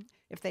write down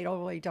if they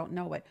already don't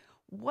know it.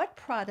 What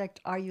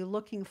product are you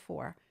looking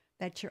for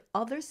that your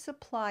other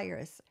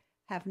suppliers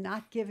have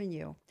not given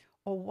you?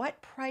 Or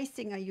what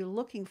pricing are you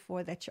looking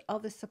for that your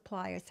other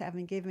suppliers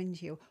haven't given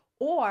you?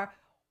 Or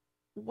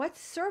what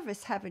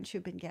service haven't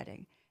you been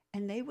getting?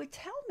 And they would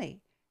tell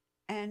me.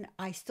 And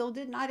I still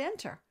did not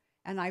enter.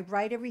 And I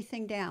write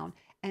everything down.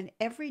 And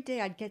every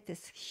day I'd get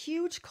this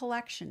huge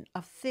collection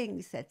of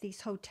things that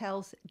these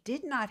hotels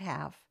did not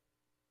have.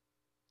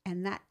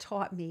 And that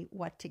taught me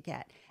what to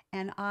get.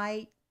 And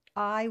I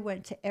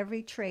went to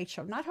every trade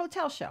show, not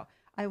hotel show.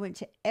 I went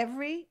to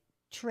every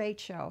trade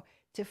show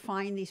to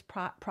find these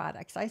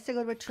products. I used to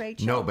go to a trade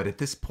show. No, but at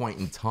this point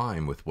in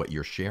time, with what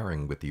you're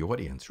sharing with the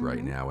audience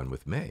right now and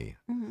with me,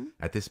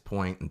 at this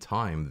point in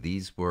time,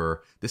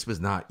 this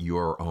was not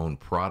your own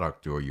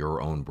product or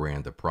your own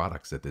brand of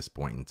products at this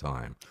point in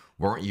time.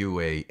 Weren't you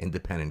a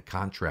independent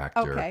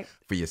contractor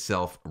for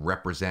yourself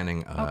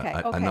representing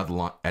another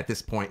line at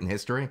this point in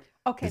history?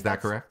 Okay. Is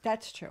that correct?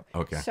 That's true.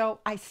 Okay. So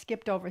I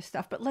skipped over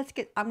stuff, but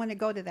I'm going to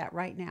go to that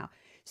right now.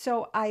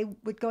 So I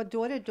would go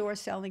door to door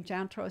selling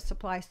janitorial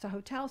supplies to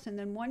hotels. And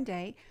then one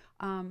day,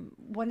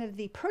 one of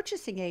the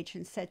purchasing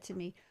agents said to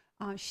me,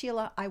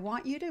 Sheila, I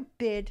want you to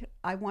bid.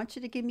 I want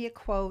you to give me a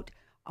quote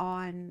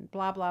on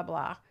blah, blah,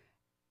 blah.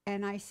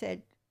 And I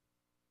said,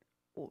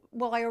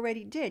 well, I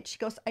already did. She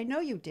goes, I know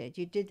you did.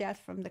 You did that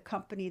from the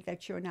company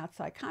that you're an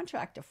outside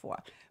contractor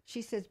for.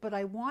 She says, but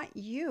I want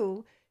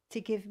you to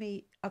give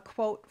me a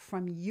quote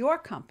from your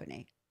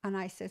company. And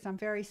I says, I'm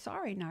very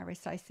sorry,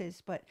 Nairis. I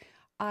says, but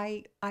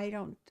I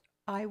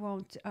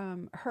won't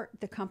hurt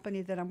the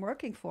company that I'm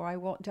working for. I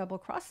won't double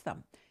cross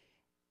them.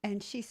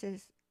 And she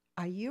says,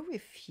 are you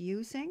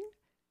refusing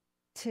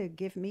to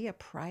give me a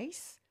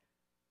price?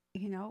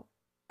 You know,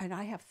 and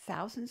I have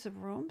thousands of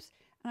rooms.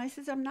 And I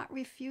says, I'm not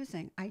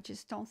refusing. I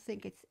just don't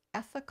think it's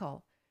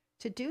ethical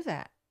to do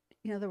that.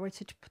 In other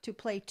words, to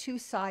play two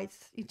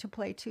sides,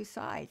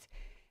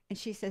 And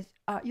she says,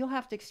 you'll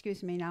have to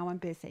excuse me now, I'm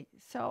busy.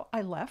 So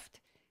I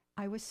left.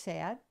 I was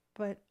sad,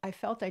 but I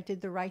felt I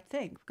did the right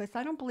thing because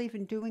I don't believe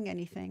in doing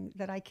anything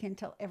that I can't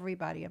tell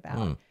everybody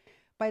about.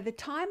 By the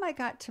time I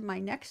got to my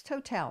next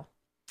hotel,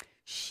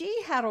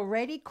 she had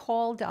already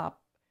called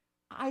up,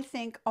 I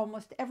think,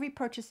 almost every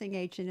purchasing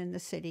agent in the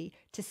city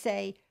to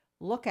say,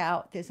 look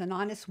out, there's an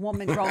honest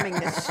woman roaming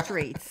the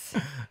streets.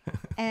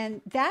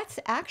 And that's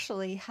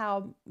actually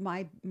how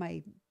my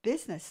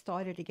business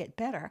started to get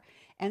better.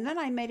 And then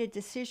I made a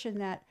decision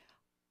that,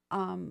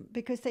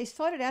 because they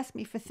started asking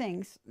me for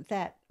things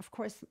that, of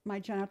course, my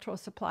janitorial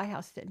supply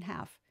house didn't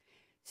have.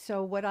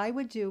 So what I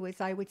would do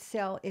is I would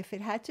sell, if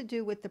it had to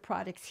do with the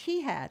products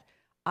he had,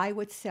 I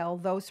would sell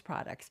those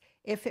products.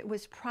 If it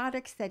was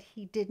products that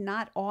he did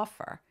not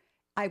offer,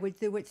 I would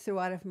do it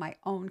out of my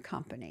own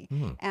company.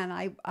 And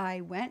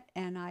I went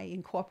and I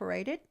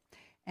incorporated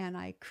and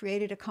I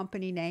created a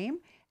company name.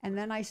 And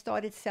then I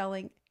started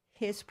selling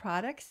his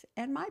products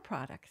and my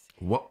products.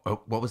 What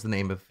was the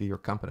name of your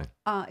company?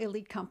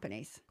 Elite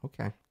Companies.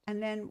 Okay.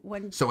 And then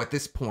So at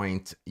this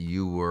point,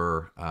 you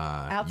were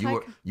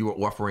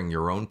offering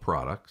your own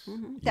products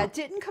that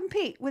didn't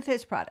compete with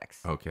his products.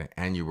 Okay,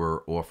 and you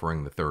were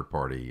offering the third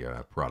party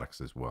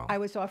products as well. I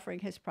was offering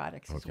his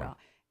products as well,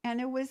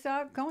 and it was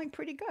going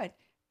pretty good.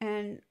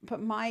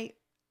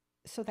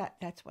 So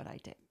that's what I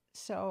did.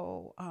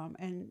 So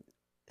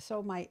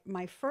so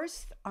my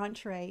first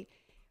entree.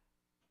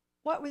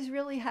 What was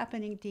really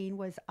happening, Dean,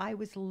 was I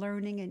was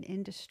learning an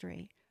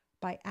industry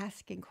by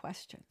asking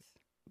questions.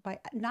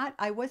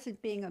 I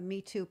wasn't being a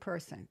Me Too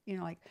person, you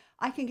know, like,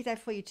 I can get that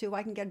for you too.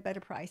 I can get a better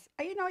price.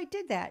 I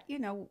did that, you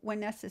know, when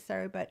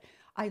necessary, but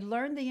I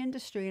learned the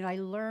industry and I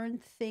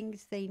learned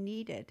things they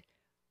needed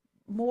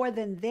more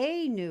than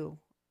they knew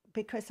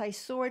because I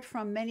saw it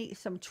from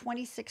some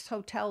 26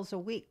 hotels a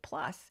week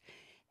plus.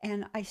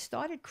 And I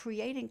started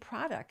creating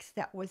products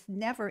that was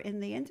never in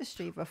the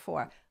industry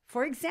before.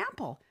 For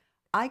example,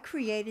 I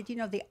created, you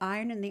know, the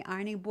iron and the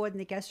ironing board in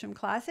the guest room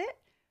closet.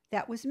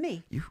 That was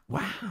me.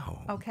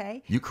 Wow.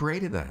 Okay. You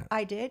created that.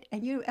 I did.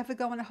 And you ever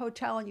go in a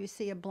hotel and you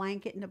see a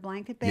blanket in a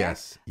blanket bag?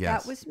 Yes.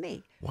 That was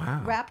me.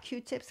 Wow. Wrap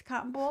Q-tips,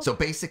 cotton balls. So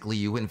basically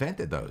you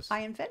invented those. I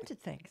invented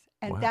things.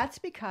 And that's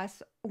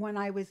because when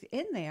I was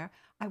in there,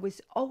 I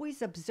was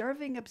always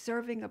observing.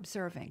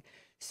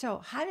 So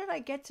how did I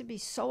get to be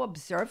so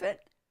observant?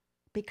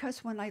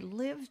 Because when I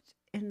lived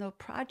in the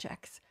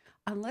projects,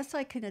 unless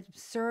I can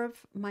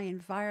observe my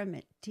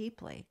environment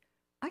deeply,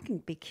 I can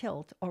be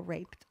killed or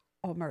raped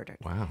or murdered.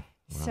 Wow.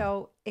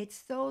 So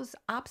it's those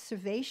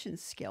observation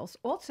skills.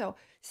 Also,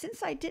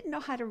 since I didn't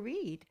know how to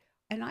read,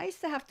 and I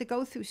used to have to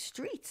go through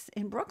streets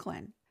in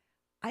Brooklyn,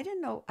 I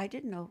didn't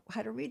know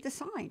how to read the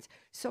signs.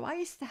 So I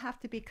used to have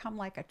to become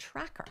like a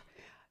tracker.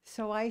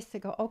 So I used to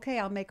go, okay,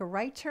 I'll make a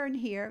right turn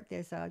here.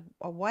 There's a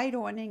white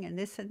awning and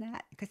this and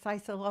that, because I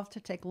used to love to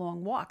take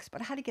long walks,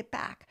 but how to get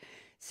back.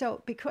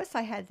 So because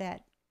I had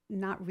that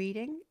not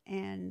reading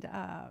and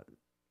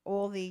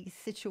all the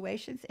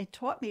situations, it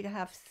taught me to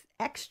have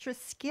extra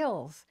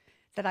skills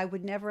that I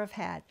would never have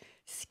had.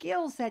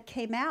 Skills that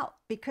came out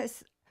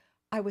because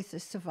I was a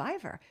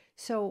survivor.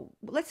 So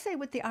let's say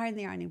with the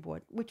ironing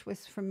board, which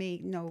was for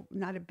me,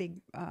 not a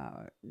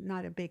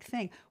big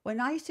thing. When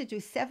I used to do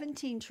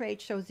 17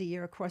 trade shows a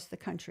year across the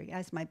country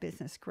as my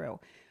business grew,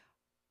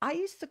 I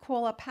used to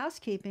call up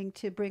housekeeping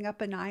to bring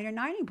up an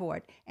ironing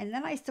board. And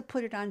then I used to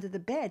put it under the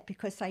bed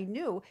because I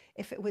knew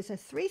if it was a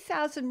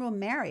 3,000 room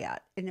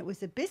Marriott and it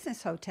was a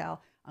business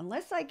hotel,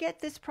 Unless I get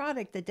this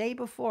product the day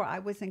before, I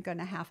wasn't going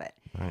to have it.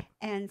 Right.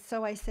 And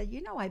so I said,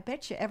 I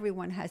bet you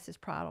everyone has this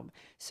problem.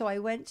 So I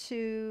went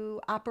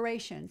to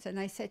operations and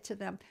I said to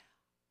them,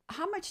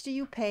 how much do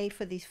you pay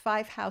for these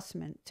 5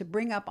 housemen to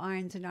bring up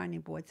irons and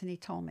ironing boards? And he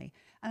told me.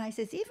 And I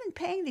says, even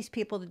paying these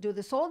people to do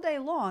this all day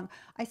long,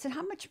 I said,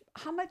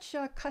 how much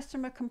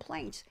customer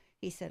complaints?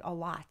 He said, a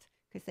lot,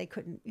 because they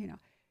couldn't,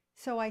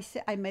 So I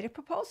said, I made a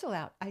proposal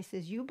out. I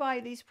says, you buy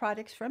these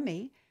products from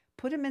me,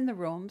 put them in the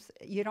rooms.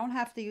 You don't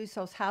have to use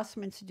those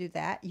housemen to do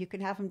that. You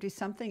can have them do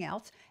something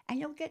else, and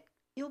you'll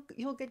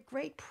get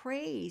great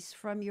praise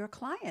from your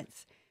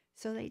clients.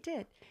 So they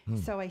did.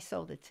 So I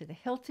sold it to the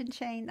Hilton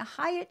chain, the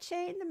Hyatt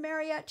chain, the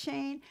Marriott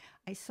chain.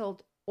 I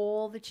sold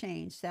all the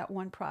chains, that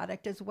one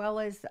product, as well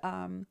as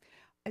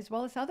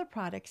other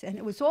products. And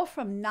it was all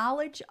from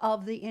knowledge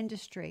of the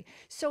industry.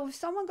 So if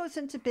someone goes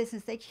into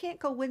business, they can't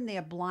go in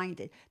there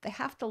blinded. They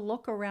have to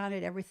look around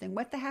at everything.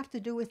 What they have to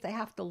do is they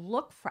have to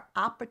look for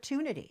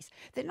opportunities.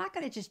 They're not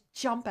going to just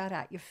jump out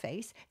at your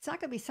face. It's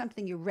not going to be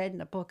something you read in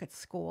a book at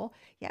school.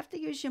 You have to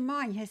use your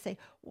mind. You have to say,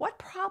 what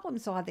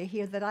problems are there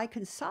here that I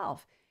can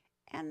solve?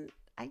 And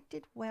I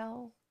did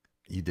well.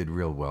 You did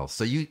real well.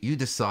 So you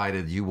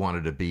decided you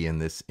wanted to be in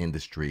this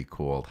industry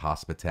called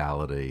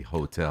hospitality,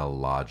 hotel,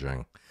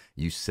 lodging.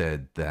 You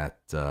said that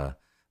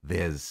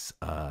there's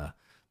the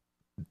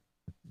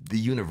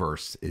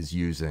universe is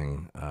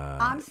using.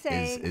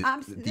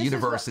 The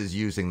universe is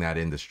using that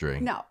industry.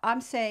 No, I'm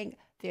saying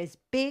there's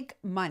big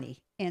money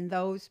in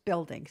those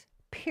buildings.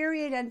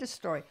 Period. End of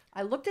story.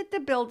 I looked at the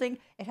building.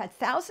 It had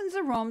thousands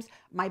of rooms.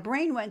 My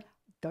brain went,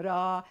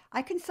 da-da.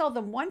 I can sell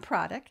them one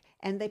product,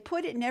 and they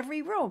put it in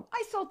every room.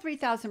 I sold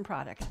 3,000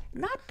 products,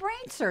 not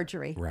brain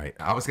surgery. Right.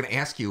 I was going to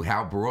ask you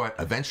how broad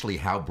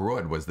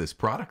was this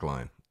product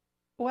line?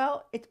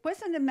 Well, it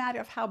wasn't a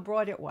matter of how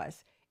broad it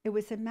was. It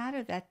was a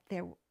matter that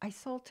I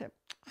sold to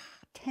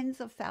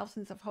tens of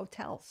thousands of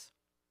hotels.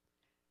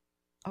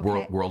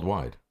 Okay?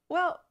 Worldwide?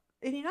 Well,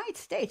 in the United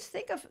States,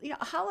 think of,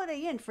 a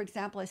Holiday Inn, for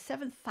example, has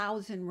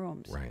 7,000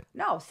 rooms. Right.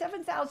 No,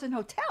 7,000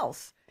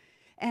 hotels.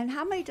 And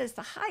how many does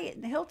the Hyatt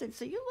and the Hilton?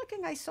 So you're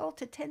looking, I sold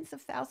to tens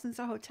of thousands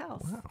of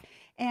hotels. Wow.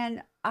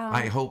 And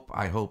I hope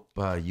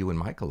you and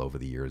Michael over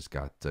the years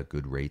got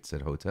good rates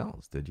at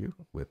hotels. Did you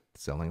with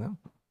selling them?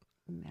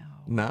 No.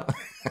 No.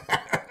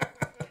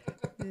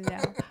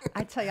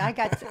 I tell you,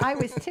 I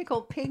was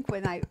tickled pink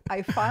when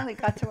I finally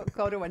got to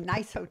go to a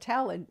nice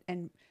hotel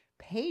and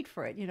paid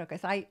for it,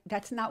 because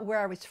that's not where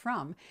I was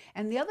from.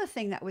 And the other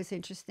thing that was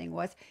interesting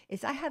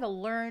is I had to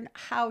learn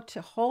how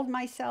to hold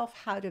myself,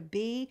 how to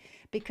be,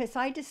 because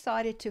I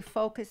decided to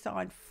focus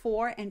on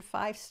 4- and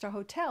 5-star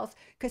hotels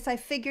because I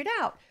figured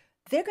out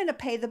they're going to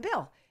pay the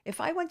bill.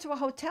 If I went to a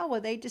hotel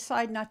where they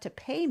decide not to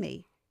pay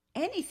me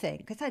anything,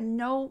 because I had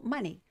no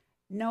money,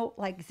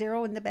 like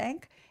zero in the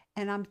bank,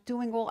 and I'm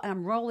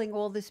rolling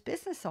all this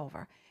business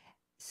over.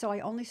 So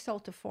I only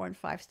sold to 4-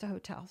 and 5-star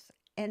hotels.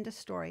 End of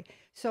story.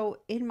 So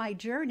in my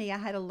journey, I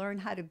had to learn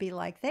how to be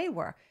like they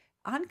were.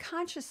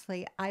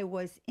 Unconsciously, I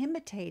was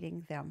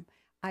imitating them.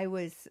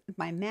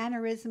 My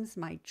mannerisms,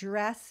 my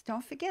dress.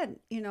 Don't forget,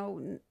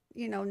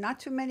 not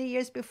too many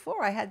years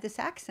before, I had this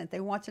accent. They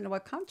wanted to know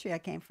what country I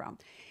came from.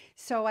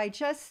 So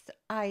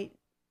I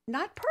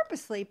not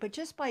purposely, but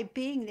just by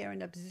being there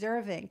and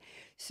observing.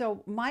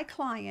 So my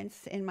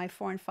clients in my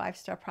 4- and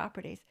 5-star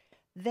properties,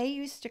 they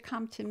used to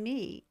come to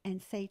me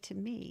and say to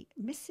me,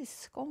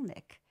 Mrs.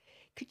 Skolnick,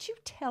 could you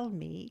tell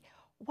me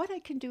what I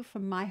can do for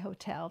my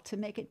hotel to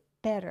make it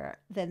better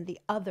than the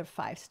other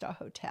 5-star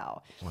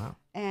hotel? Wow.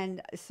 And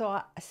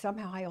so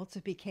somehow I also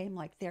became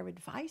like their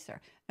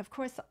advisor. Of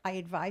course, I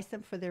advised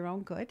them for their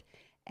own good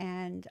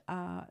and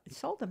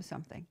sold them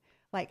something.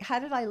 Like, how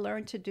did I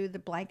learn to do the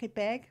blanket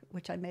bag,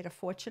 which I made a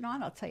fortune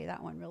on? I'll tell you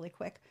that one really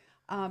quick.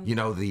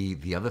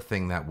 The other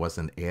thing that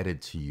wasn't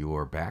added to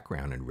your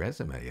background and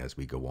resume as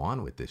we go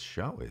on with this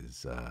show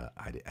is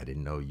I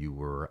didn't know you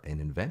were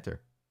an inventor.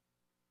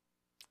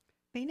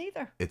 Me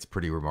neither. It's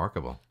pretty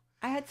remarkable.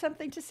 I had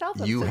something to sell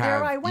them,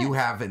 there I went. You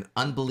have an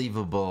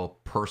unbelievable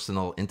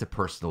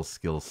interpersonal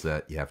skill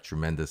set. You have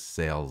tremendous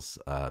sales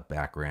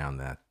background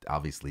that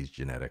obviously is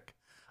genetic.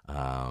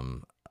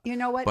 You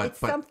know what? It's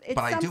something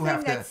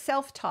that's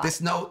self-taught.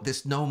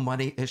 This no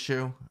money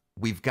issue.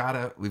 We've got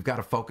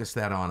to focus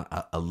that on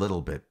a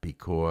little bit,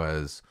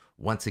 because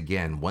once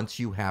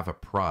you have a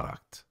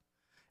product,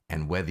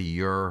 and whether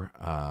you're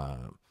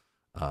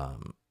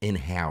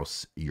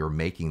in-house, you're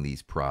making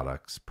these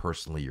products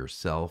personally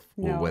yourself,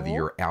 or whether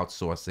you're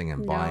outsourcing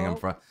and buying them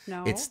from,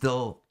 it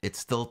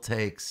still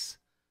takes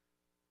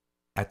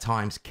at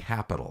times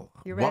capital.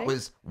 You ready?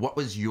 What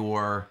was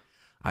your?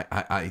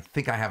 I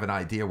think I have an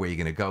idea where you're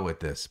going to go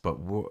with this, but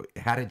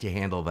how did you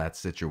handle that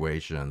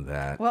situation?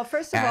 Well,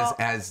 first of all,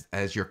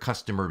 as your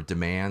customer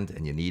demand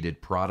and you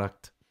needed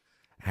product,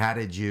 how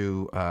did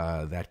you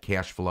that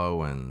cash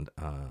flow and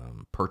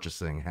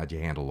purchasing? How'd you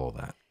handle all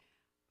that?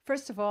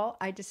 First of all,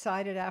 I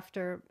decided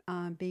after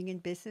being in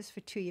business for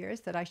 2 years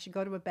that I should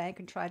go to a bank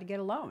and try to get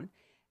a loan.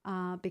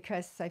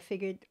 because I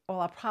figured, oh,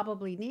 I'll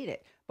probably need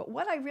it. But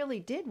what I really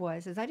did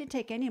is I didn't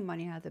take any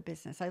money out of the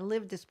business. I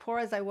lived as poor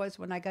as I was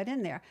when I got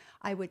in there.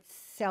 I would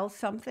sell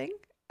something.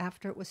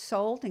 After it was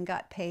sold and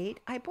got paid,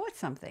 I bought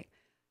something.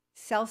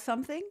 Sell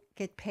something,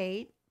 get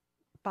paid,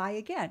 buy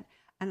again.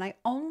 And I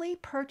only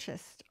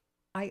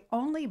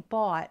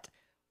bought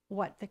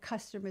what the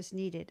customers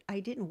needed. I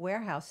didn't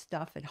warehouse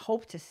stuff and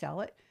hope to sell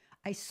it.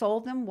 I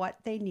sold them what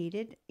they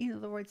needed. In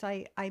other words,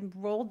 I kept rolling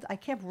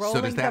the money.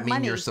 So does that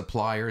mean your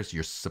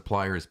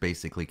suppliers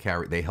basically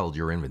they held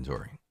your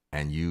inventory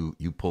and you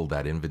pulled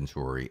that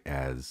inventory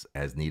as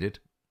needed?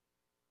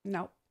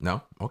 No.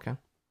 No? Okay.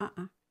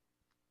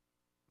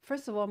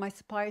 First of all, my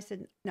suppliers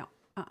said, no.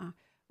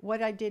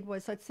 What I did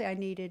was, let's say I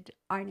needed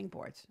ironing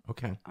boards.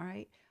 Okay. All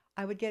right.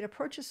 I would get a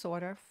purchase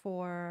order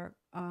for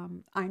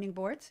ironing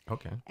boards.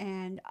 Okay.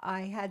 And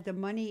I had the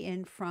money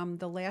in from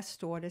the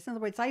last orders. In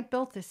other words, I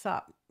built this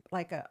up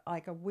like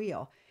a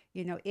wheel,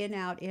 in, out,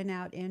 in,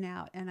 out, in,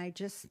 out. And I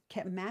just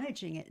kept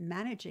managing it. In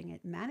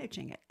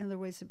other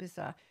words, it was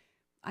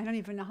I don't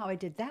even know how I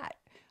did that.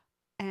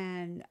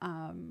 And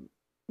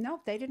no,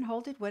 they didn't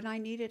hold it. When I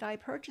needed, I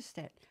purchased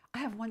it. I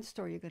have one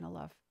story you're going to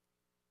love.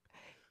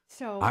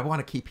 So I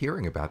want to keep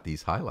hearing about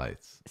these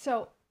highlights.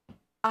 So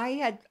I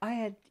had,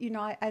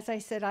 as I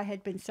said, I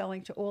had been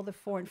selling to all the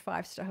 4- and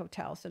 5-star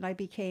hotels, and I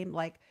became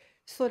like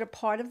sort of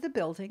part of the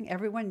building.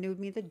 Everyone knew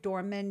me. The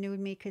doormen knew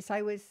me because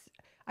I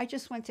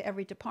just went to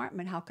every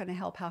department. How can I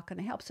help? How can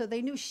I help? So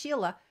they knew,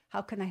 Sheila,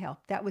 how can I help?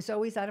 That was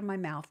always out of my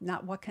mouth,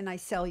 not what can I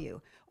sell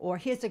you? Or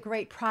here's a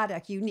great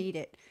product. You need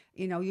it.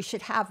 You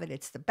should have it.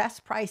 It's the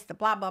best price, the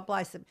blah, blah,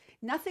 blah. So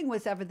nothing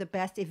was ever the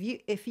best.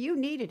 If you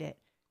needed it,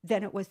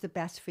 then it was the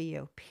best for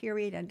you,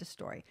 period, end of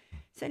story.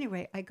 So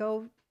anyway, I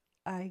go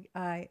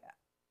to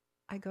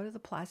the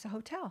Plaza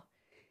Hotel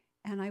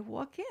and I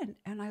walk in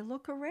and I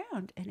look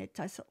around and it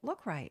doesn't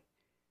look right.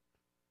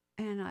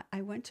 And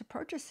I went to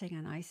purchasing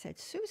and I said,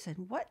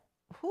 Susan,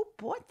 who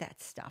bought that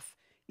stuff?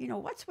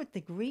 What's with the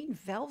green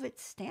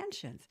velvet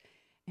stanchions?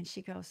 And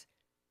she goes,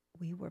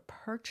 we were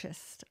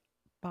purchased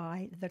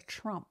by the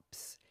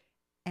Trumps.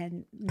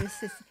 And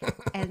this is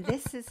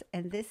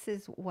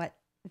what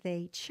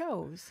they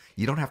chose.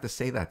 You don't have to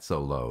say that so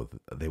low.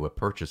 They were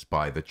purchased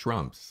by the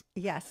Trumps.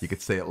 Yes. You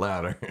could say it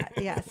louder.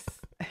 Yes.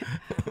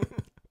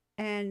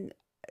 And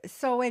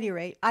so at any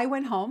rate, I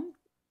went home,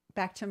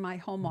 back to my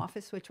home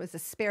office, which was a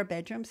spare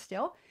bedroom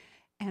still,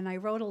 and I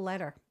wrote a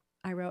letter.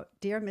 I wrote,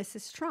 Dear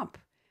Mrs. Trump,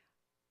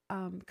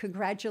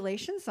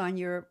 congratulations on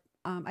your,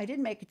 I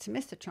didn't make it to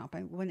Mr. Trump.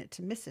 I went it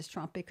to Mrs.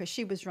 Trump because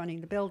she was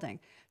running the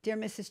building. Dear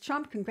Mrs.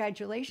 Trump,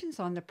 congratulations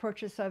on the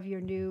purchase of your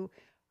new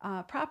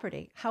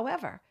property.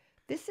 However,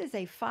 this is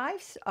a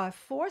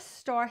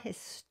 4-star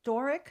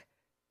historic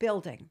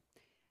building.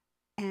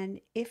 And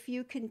if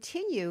you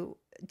continue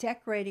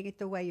decorating it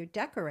the way you're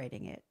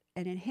decorating it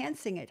and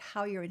enhancing it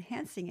how you're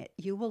enhancing it,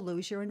 you will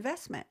lose your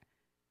investment.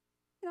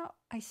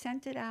 I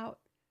sent it out.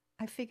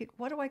 I figured,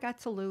 what do I got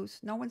to lose?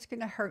 No one's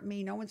going to hurt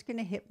me. No one's going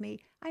to hit me.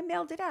 I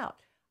mailed it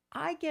out.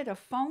 I get a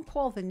phone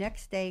call the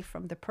next day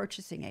from the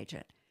purchasing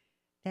agent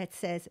that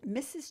says,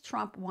 Mrs.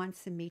 Trump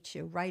wants to meet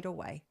you right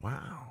away.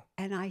 Wow.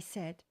 And I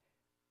said,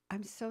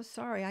 I'm so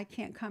sorry, I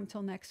can't come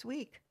till next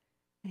week.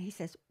 And he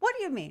says, what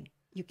do you mean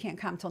you can't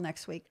come till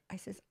next week? I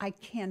says, I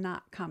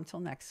cannot come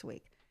till next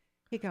week.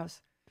 He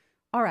goes,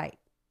 all right.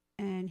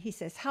 And he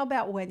says, how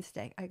about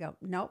Wednesday? I go,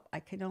 nope, I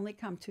can only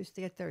come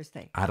Tuesday or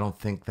Thursday. I don't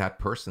think that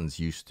person's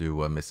used to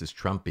Mrs.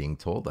 Trump being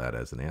told that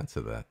as an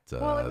answer, that that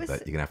you're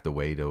going to have to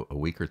wait a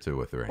week or two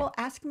with her. Well,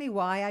 ask me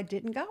why I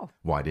didn't go.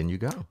 Why didn't you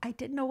go? I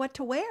didn't know what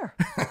to wear.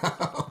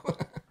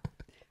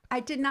 I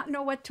did not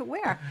know what to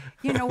wear.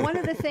 One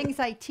of the things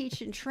I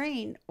teach and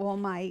train all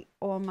my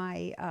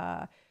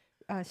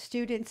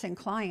students and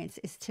clients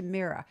is to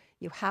mirror.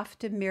 You have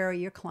to mirror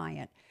your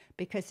client,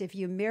 because if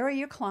you mirror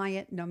your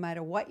client, no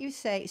matter what you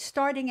say,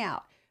 starting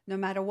out, no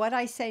matter what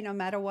I say, no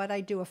matter what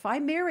I do, if I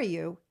mirror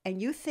you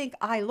and you think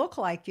I look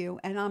like you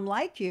and I'm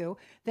like you,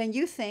 then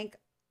you think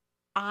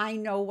I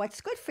know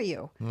what's good for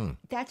you.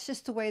 That's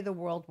just the way the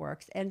world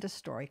works. End of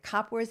story.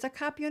 Cop wears a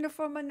cop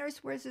uniform, a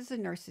nurse wears a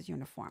nurse's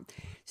uniform.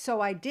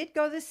 So I did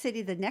go to the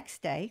city the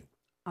next day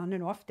on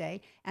an off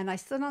day, and I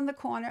stood on the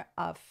corner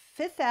of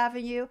 5th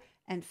Avenue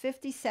and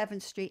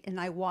 57th Street, and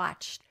I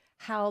watched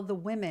how the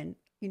women,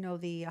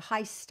 the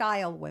high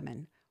style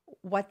women,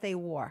 what they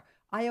wore.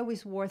 I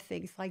always wore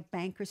things like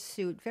banker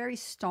suit, very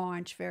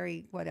staunch,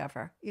 very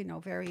whatever,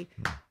 very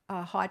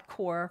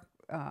hardcore,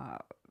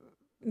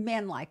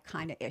 man-like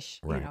kind of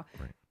ish, Right.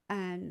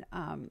 And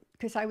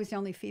because I was the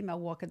only female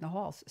walking the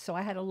halls, so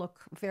I had to look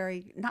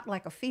very, not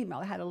like a female,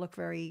 I had to look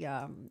very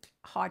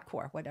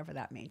hardcore, whatever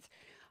that means.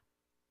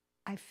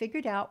 I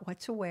figured out what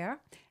to wear,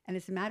 and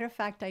as a matter of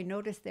fact, I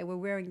noticed they were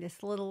wearing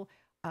these little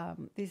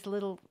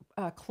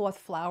cloth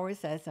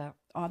flowers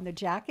on the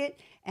jacket,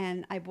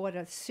 and I bought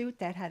a suit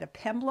that had a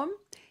peplum,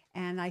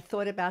 and I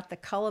thought about the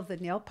color of the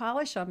nail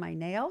polish on my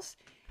nails.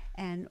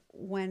 And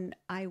then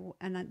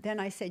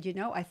I said,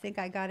 I think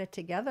I got it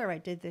together. I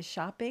did this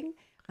shopping,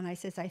 and I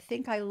says, I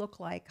think I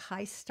look like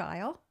high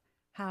style,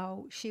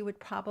 how she would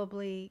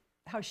probably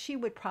how she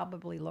would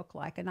probably look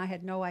like, and I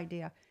had no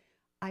idea.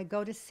 I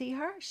go to see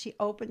her. She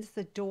opens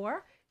the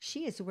door.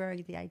 She is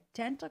wearing the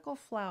identical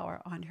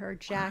flower on her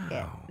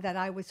jacket that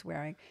I was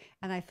wearing,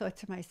 and I thought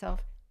to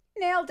myself,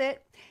 nailed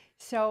it.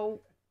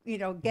 So, you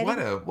know,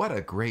 what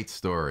a great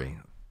story.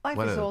 Life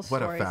is all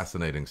stories. What a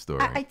fascinating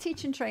story. I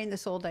teach and train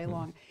this all day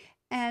long,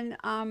 and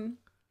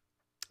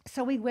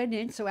so we went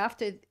in. So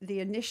after the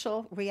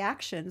initial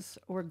reactions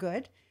were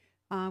good,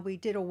 we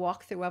did a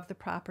walkthrough of the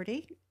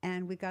property,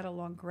 and we got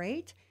along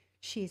great.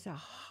 She's a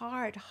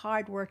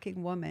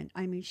hard-working woman.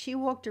 I mean, she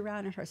walked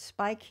around in her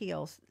spike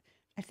heels.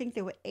 I think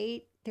there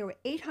were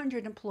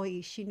 800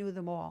 employees. She knew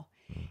them all.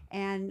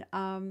 And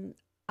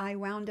I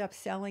wound up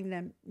selling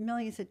them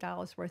millions of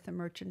dollars worth of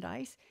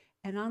merchandise.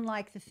 And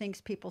unlike the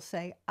things people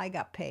say, I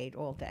got paid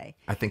all day.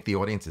 I think the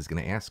audience is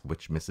going to ask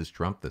which Mrs.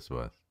 Trump this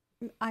was.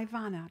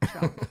 Ivana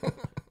Trump.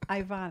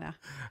 Ivana.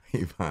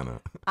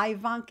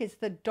 Ivanka's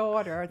the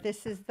daughter.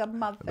 This is the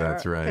mother.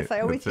 That's right. Because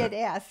I always get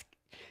asked.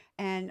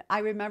 And I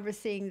remember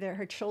seeing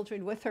her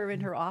children with her in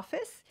her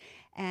office,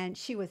 and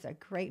she was a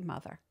great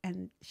mother.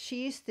 And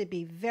she used to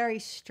be very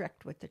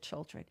strict with the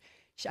children.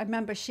 I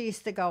remember she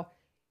used to go,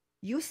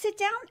 you sit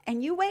down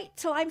and you wait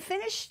till I'm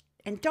finished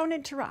and don't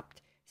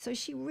interrupt. So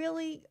she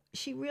really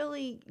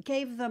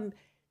gave them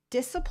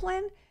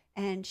discipline,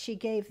 and she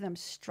gave them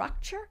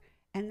structure.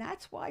 And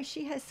that's why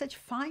she has such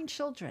fine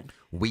children.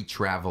 We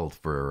traveled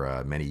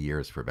for many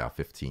years, for about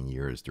 15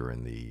 years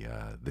during the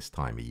this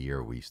time of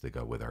year. We used to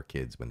go with our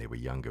kids when they were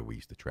younger. We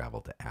used to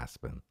travel to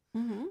Aspen.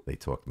 Mm-hmm. They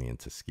talked me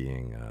into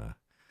skiing.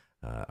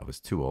 I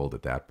was too old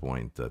at that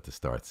point to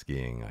start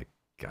skiing.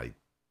 I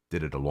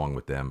did it along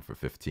with them for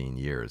 15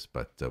 years,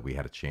 but we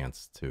had a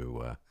chance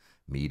to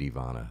meet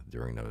Ivana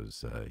during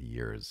those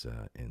years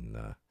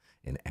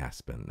in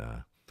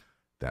Aspen.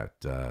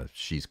 That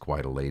she's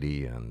quite a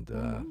lady, and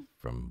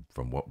from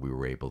what we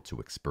were able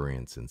to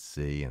experience and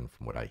see, and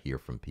from what I hear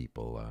from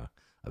people,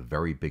 a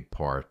very big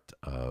part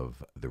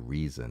of the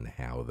reason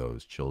how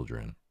those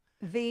children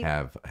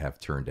have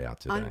turned out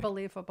today.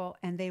 Unbelievable,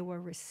 and they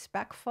were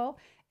respectful,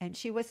 and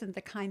she wasn't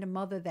the kind of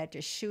mother that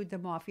just shooed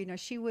them off. You know,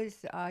 she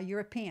was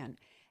European,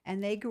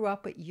 and they grew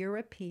up with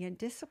European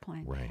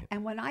discipline. Right.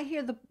 And when I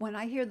hear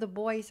the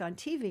boys on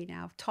TV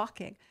now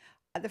talking,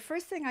 the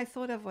first thing I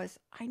thought of was,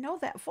 I know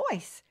that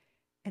voice.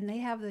 And they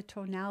have the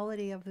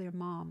tonality of their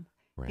mom.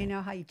 Right. You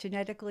know how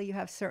genetically you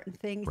have certain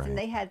things, right. And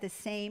they had the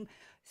same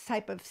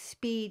type of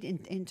speed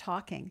in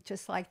talking,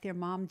 just like their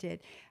mom did.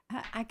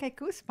 I get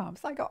goosebumps.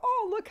 I go,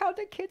 oh, look how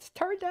the kids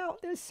turned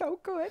out. They're so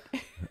good.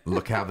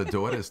 Look how the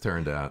daughters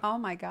turned out. Oh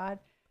my God,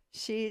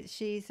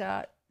 she's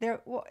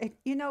there. Well,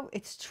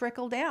 it's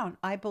trickled down.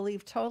 I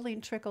believe totally in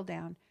trickle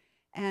down,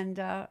 and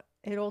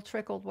it all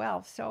trickled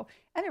well. So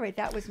anyway,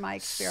 that was my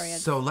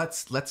experience. So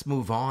let's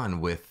move on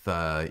with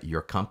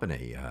your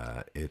company.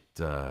 It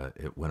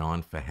went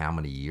on for how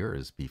many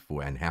years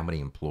before, and how many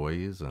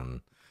employees,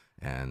 and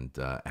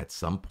at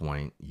some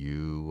point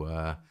you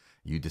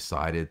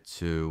decided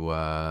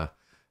to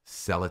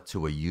sell it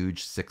to a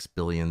huge $6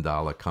 billion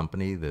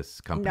company.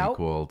 This company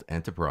called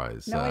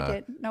Enterprise. No, I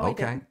didn't. No, I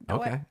didn't.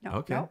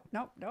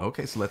 No.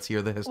 Okay, so let's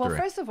hear the history. Well,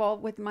 first of all,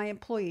 with my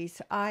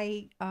employees,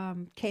 I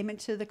came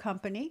into the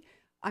company.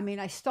 I mean,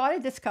 I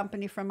started this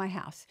company from my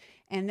house,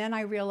 and then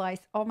I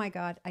realized, oh my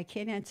God, I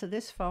can't answer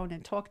this phone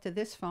and talk to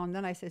this phone.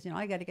 Then I said,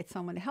 I got to get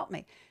someone to help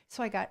me.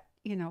 So I got,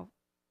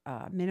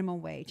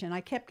 minimum wage, and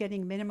I kept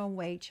getting minimum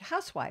wage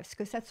housewives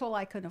because that's all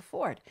I could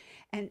afford.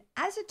 And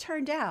as it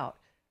turned out,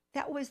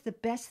 that was the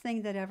best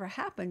thing that ever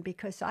happened,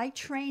 because I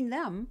trained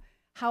them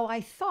how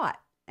I thought,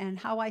 and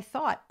how I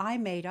thought I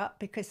made up,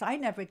 because I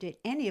never did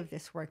any of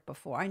this work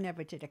before. I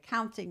never did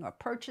accounting or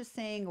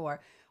purchasing or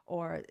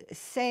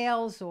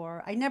sales,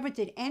 or I never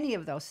did any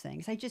of those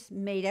things. I just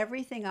made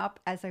everything up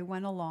as I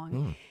went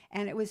along.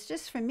 And it was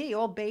just, for me,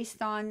 all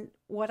based on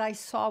what I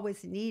saw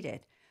was needed,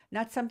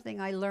 not something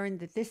I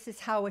learned that this is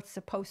how it's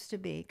supposed to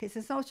be, because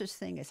there's no such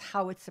thing as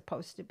how it's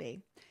supposed to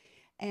be.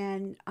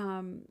 And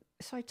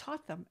so I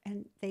taught them,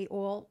 and they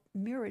all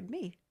mirrored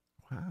me.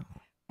 Wow.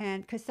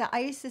 And because I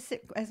used to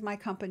sit, as my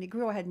company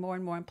grew, I had more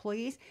and more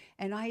employees,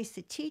 and I used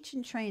to teach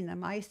and train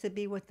them. I used to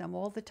be with them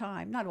all the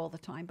time. Not all the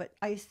time, but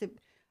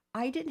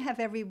I didn't have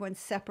everyone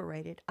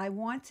separated. I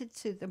wanted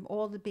them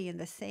all to be in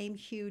the same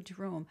huge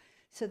room,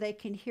 so they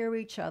can hear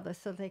each other,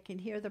 so they can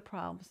hear the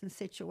problems and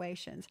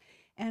situations.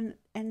 And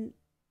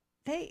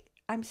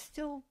I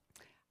still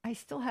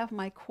have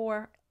my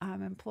core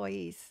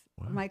employees,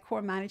 wow. My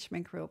core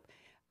management group,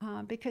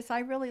 because I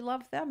really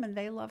love them and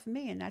they love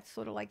me, and that's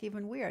sort of like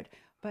even weird.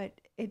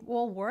 But it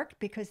all worked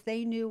because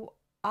they knew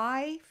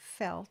I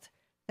felt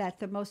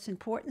that the most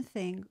important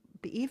thing,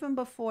 even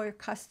before a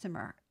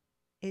customer,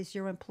 is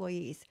your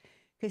employees,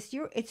 because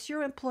it's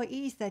your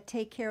employees that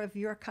take care of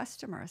your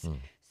customers.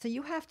 So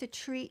you have to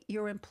treat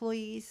your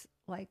employees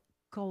like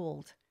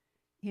gold,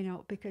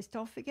 because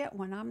don't forget,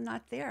 when I'm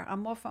not there,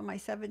 I'm off on my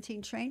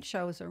 17 trade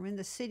shows or in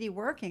the city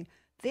working,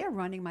 they're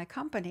running my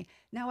company.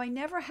 Now, I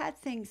never had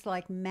things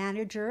like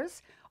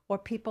managers or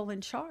people in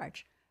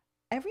charge.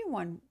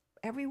 Everyone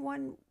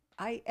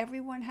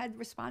everyone had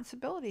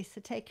responsibilities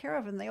to take care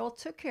of, and they all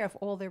took care of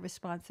all their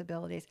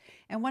responsibilities.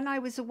 And when I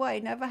was away, I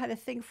never had to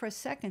think for a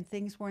second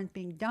things weren't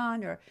being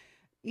done, or,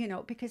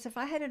 because if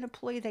I had an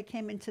employee that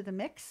came into the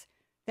mix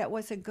that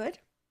wasn't good,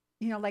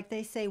 like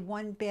they say,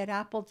 one bad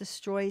apple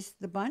destroys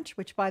the bunch,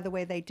 which, by the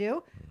way, they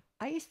do.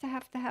 I used to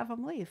have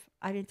them leave.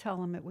 I didn't tell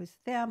them it was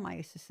them. I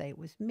used to say it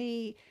was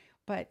me.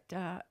 But,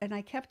 and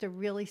I kept a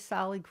really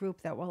solid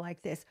group that were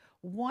like this.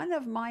 One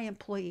of my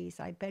employees,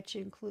 I bet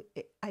you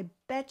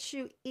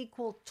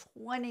equal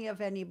 20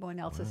 of anyone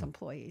else's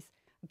employees,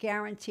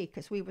 guaranteed,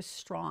 because we were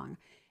strong.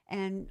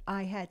 And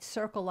I had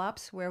circle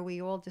ups where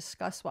we all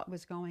discussed what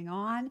was going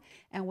on,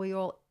 and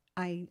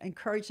I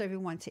encouraged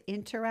everyone to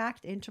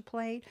interact,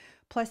 interplay.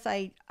 Plus,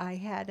 I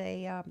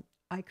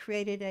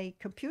created a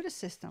computer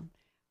system.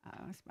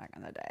 It's back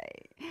in the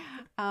day.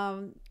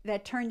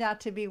 That turned out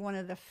to be one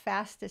of the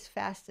fastest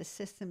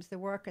systems to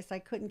work, because I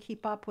couldn't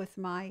keep up with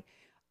the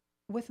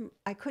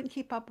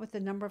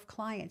number of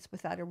clients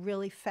without a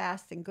really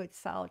fast and good,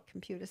 solid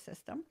computer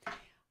system.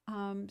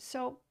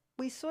 So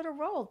we sort of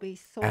rolled. We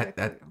sort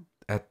of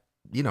at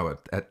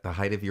the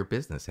height of your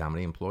business, how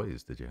many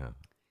employees did you have?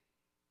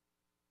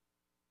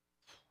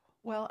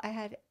 Well, I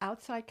had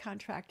outside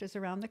contractors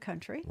around the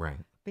country. Right.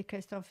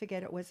 Because don't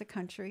forget, it was a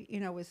country,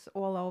 it was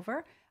all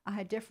over. I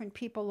had different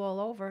people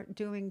all over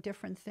doing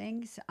different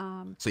things.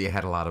 So you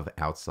had a lot of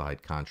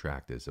outside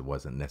contractors. It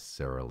wasn't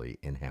necessarily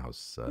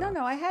in-house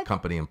No, I had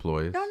company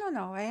employees?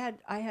 No. I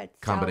had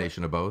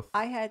combination of both?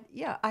 I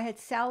had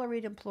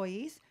salaried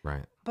employees.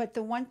 Right. But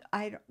the one,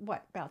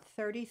 about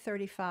 30,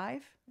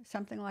 35,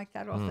 something like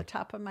that off the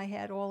top of my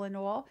head, all in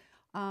all.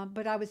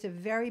 But I was a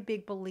very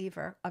big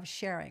believer of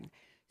sharing.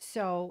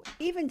 So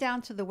even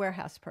down to the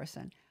warehouse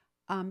person,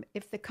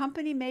 if the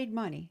company made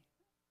money,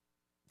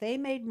 they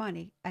made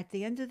money at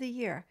the end of the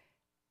year,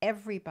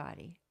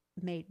 everybody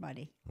made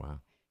money.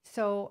 Wow.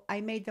 So I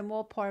made them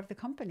all part of the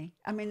company.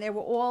 I mean, they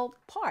were all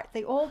part.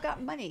 They all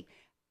got money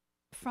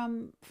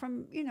from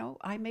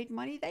I made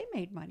money, they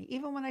made money,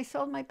 even when I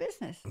sold my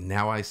business.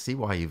 Now I see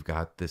why you've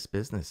got this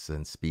business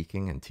and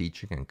speaking and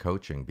teaching and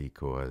coaching,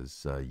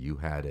 because you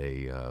had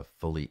a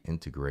fully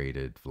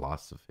integrated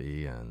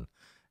philosophy and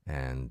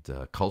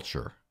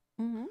culture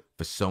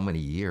for so many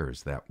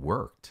years that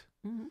worked,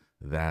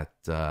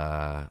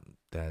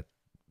 that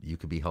you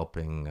could be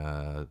helping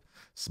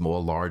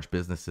small, large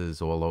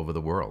businesses all over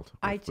the world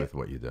with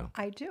what you do.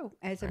 I do.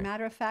 As a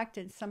matter of fact,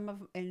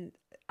 and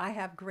I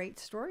have great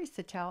stories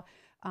to tell.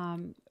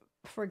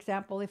 For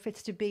example, if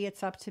it's to be,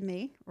 it's up to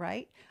me,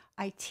 right?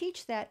 I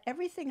teach that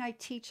everything I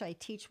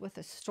teach with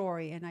a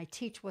story, and I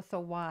teach with a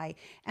why.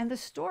 And the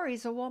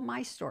stories are all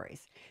my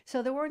stories.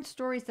 So there weren't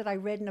stories that I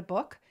read in a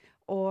book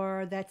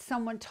or that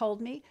someone told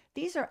me.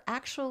 These are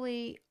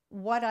actually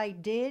what I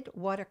did,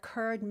 what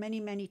occurred many,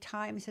 many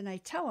times. And I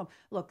tell them,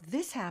 look,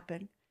 this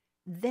happened.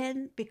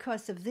 Then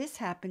because of this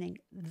happening,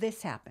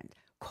 this happened.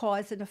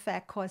 Cause and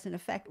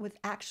effect with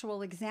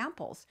actual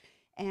examples.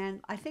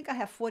 And I think I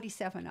have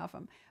 47 of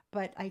them.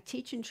 But I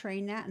teach and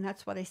train that, and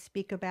that's what I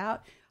speak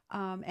about.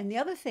 And the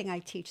other thing I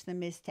teach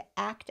them is to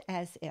act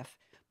as if.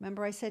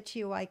 Remember I said to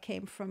you, I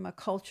came from a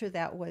culture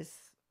that was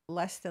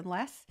less than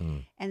less.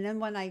 And then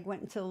when I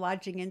went into the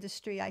lodging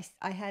industry,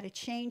 I had to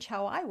change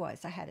how I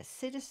was. I had to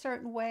sit a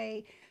certain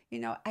way.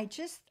 I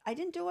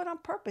didn't do it on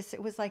purpose.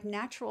 It was like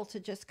natural to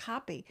just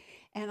copy.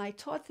 And I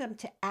taught them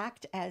to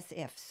act as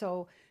if.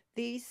 So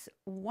these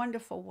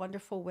wonderful,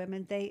 wonderful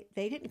women, they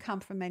didn't come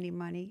from any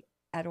money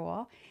at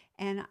all.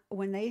 And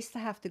when they used to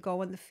have to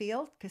go in the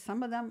field, because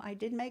some of them I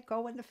did make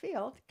go in the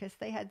field because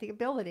they had the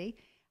ability,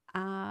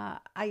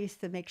 I used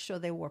to make sure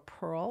they wore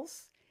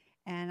pearls.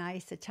 And I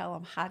used to tell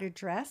them how to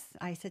dress.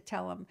 I used to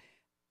tell them,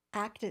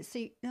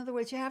 in other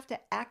words, you have to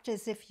act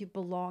as if you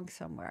belong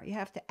somewhere. You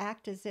have to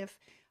act as if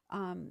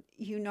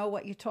you know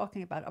what you're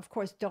talking about. Of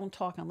course, don't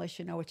talk unless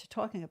you know what you're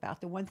talking about.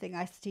 The one thing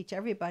I teach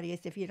everybody is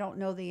if you don't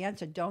know the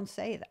answer, don't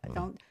say that.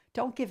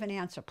 Don't give an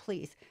answer,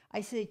 please.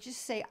 I say,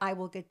 just say, I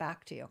will get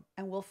back to you,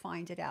 and we'll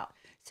find it out.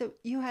 So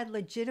you had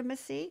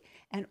legitimacy,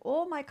 and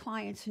all my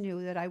clients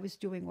knew that I was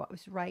doing what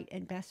was right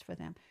and best for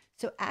them.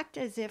 So act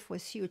as if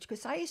was huge,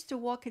 because I used to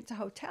walk into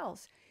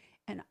hotels,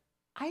 and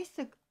I used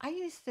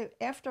to,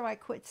 after I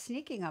quit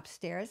sneaking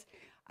upstairs,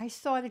 I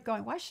started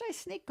going, why should I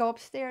sneak, go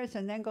upstairs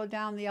and then go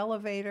down the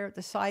elevator,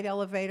 the side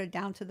elevator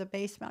down to the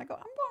basement? I go,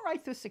 I'm going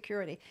right through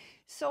security.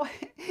 So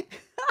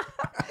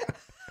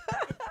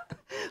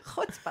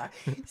chutzpah,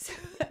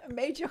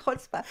 major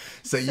chutzpah.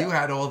 So you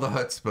had all the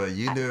chutzpah.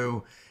 You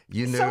knew.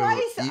 So I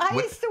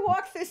used to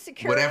walk through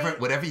security.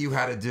 Whatever you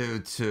had to do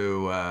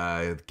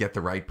to get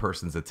the right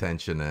person's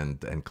attention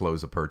and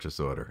close a purchase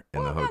order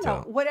in the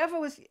hotel. No. Whatever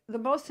was the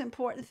most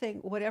important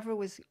thing, whatever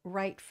was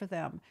right for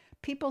them.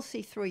 People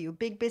see through you.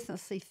 Big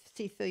business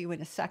see through you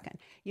in a second.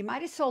 You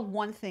might have sold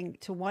one thing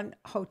to one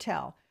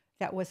hotel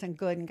that wasn't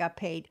good and got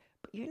paid,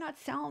 but you're not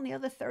selling the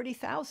other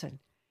 30,000.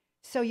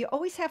 So you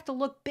always have to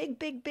look big,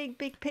 big, big,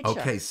 big picture.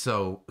 Okay,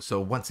 so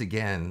once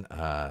again,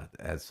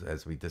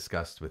 as we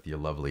discussed with your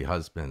lovely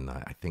husband,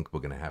 I think we're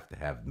going to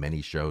have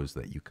many shows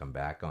that you come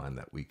back on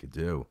that we could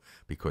do,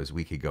 because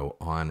we could go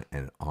on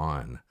and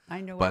on.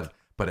 I know.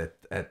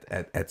 But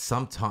at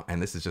some time,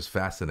 and this is just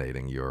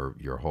fascinating,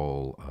 your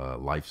whole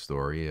life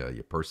story,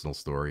 your personal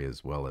story,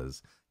 as well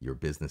as your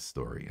business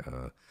story.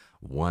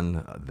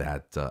 One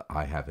that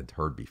I haven't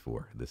heard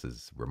before. This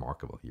is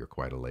remarkable. You're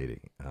quite a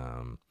lady.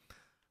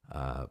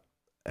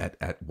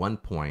 At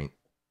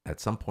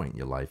some point in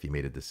your life, you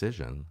made a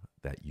decision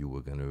that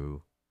you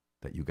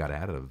got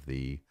out of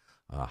the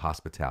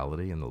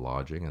hospitality and the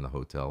lodging and the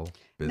hotel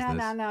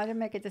business. No, I didn't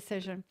make a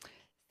decision.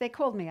 They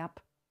called me up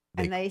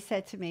and they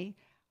said to me,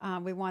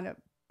 we want to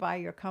buy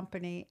your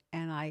company.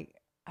 And I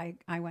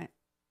went,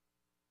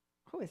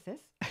 who is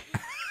this?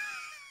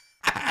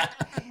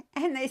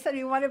 And they said,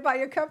 we want to buy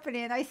your company.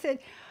 And I said,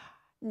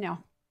 no.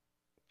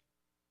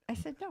 I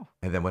said no.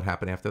 And then what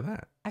happened after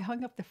that? I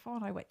hung up the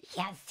phone. I went,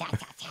 yes.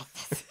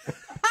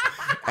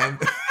 And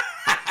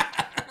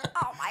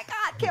oh my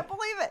God, can't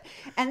believe it.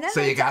 And then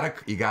so you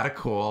got a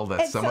call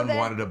that someone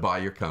wanted to buy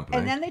your company.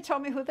 And then they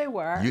told me who they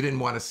were. You didn't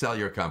want to sell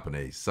your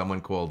company.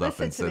 Someone called up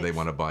and said they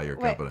want to buy your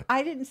company.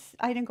 I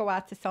didn't go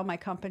out to sell my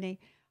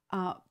company,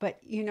 but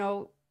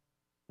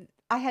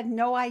I had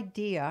no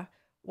idea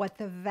what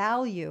the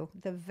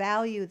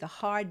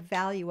hard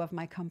value of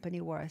my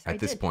company was. At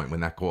this point, when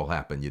that call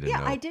happened, you didn't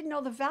know. Yeah, I didn't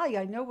know the value.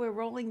 I know we're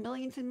rolling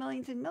millions and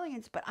millions and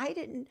millions, but I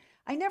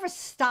never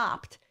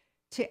stopped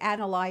to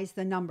analyze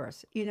the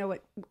numbers.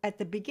 At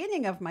the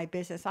beginning of my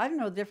business, I didn't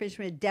know the difference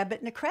between a debit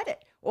and a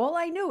credit. All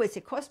I knew is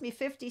it cost me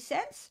 50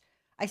 cents.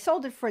 I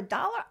sold it for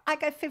 $1. I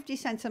got 50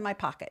 cents in my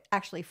pocket.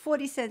 Actually,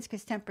 40 cents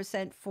because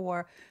 10%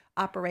 for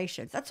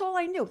operations. That's all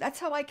I knew. That's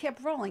how I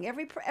kept rolling.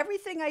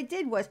 Everything I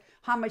did was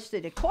how much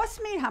did it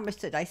cost me, and how much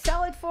did I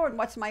sell it for, and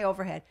what's my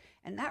overhead.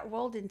 And that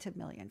rolled into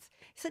millions.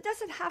 So it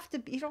doesn't have to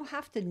be, you don't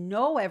have to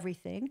know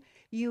everything.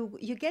 You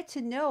get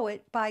to know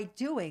it by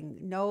doing.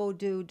 Know,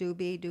 do,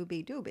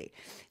 be.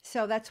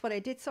 So that's what I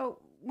did. So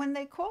when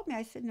they called me,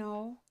 I said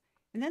no.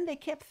 And then they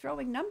kept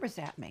throwing numbers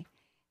at me.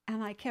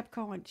 And I kept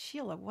going,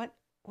 Sheila, what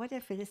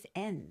if this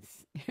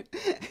ends?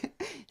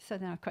 So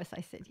then, of course,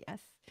 I said yes.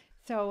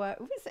 So it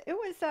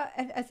was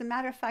as a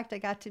matter of fact, I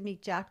got to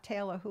meet Jack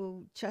Taylor,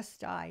 who just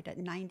died at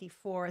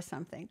 94 or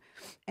something.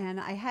 And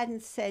I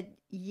hadn't said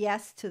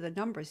yes to the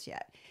numbers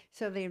yet.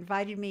 So they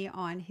invited me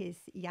on his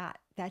yacht.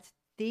 That's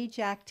the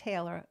Jack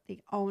Taylor,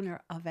 the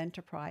owner of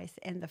Enterprise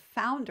and the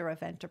founder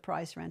of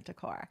Enterprise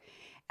Rent-A-Car.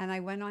 And I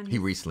went on his... He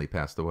recently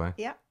passed away?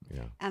 Yeah.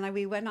 And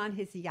we went on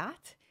his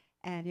yacht,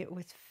 and it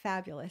was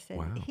fabulous. And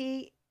wow.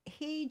 he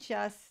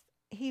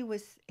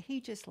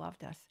just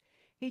loved us.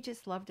 He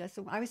just loved us.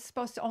 I was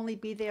supposed to only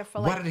be there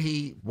for what did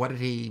he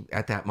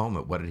at that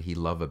moment, what did he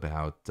love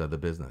about the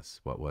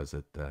business? What was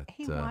it that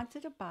he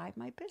wanted to buy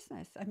my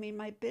business? I mean,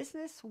 my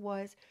business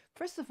was,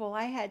 first of all,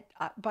 I had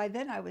by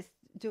then I was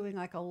doing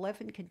like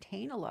 11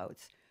 container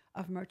loads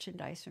of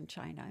merchandise from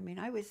China.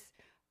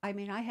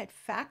 I had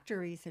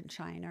factories in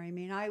China.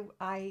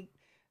 I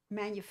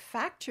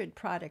manufactured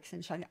products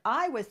in China.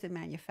 I was the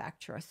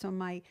manufacturer. So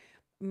my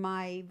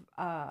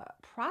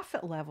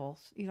profit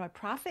levels,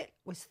 profit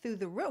was through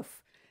the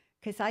roof,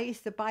 because I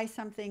used to buy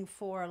something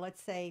for,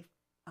 let's say,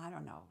 I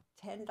don't know,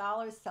 $10,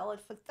 sell it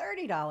for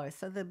 $30.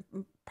 So the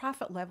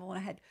profit level, and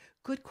I had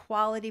good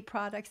quality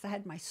products. I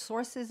had my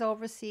sources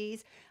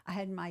overseas. I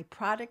had my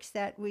products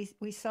that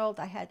we sold.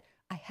 I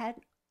had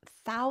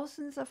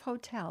thousands of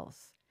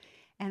hotels.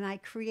 And I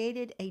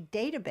created a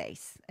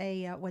database,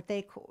 what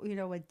they call, a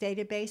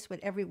database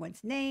with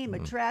everyone's name,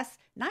 address,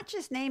 not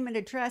just name and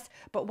address,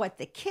 but what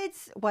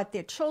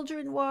their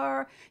children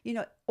were,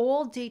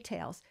 all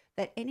details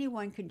that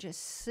anyone can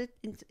just sit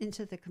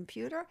into the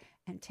computer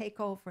and take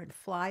over and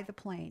fly the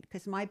plane,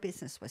 because my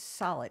business was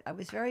solid. I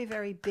was very,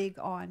 very big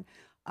on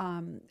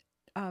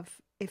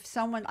if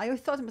someone, I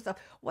always thought to myself,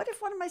 what if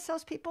one of my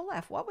salespeople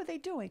left? What were they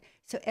doing?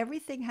 So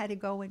everything had to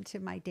go into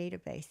my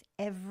database.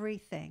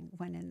 Everything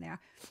went in there.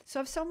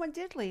 So if someone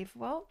did leave,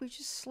 well, we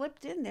just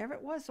slipped in there.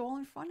 It was all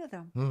in front of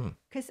them,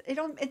 because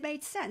it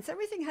made sense.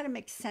 Everything had to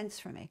make sense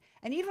for me.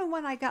 And even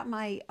when I got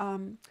my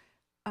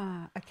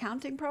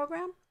accounting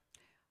program,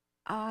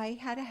 I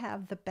had to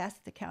have the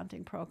best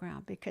accounting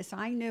program, because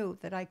I knew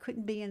that I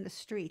couldn't be in the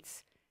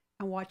streets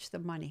and watch the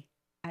money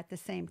at the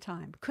same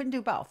time. Couldn't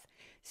do both.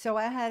 So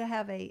I had to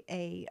have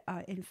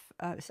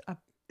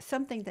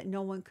something that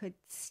no one could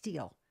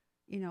steal,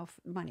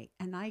 money.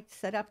 And I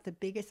set up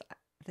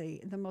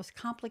the most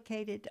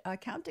complicated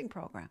accounting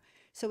program.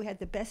 So we had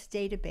the best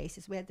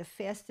databases. We had the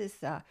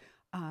fastest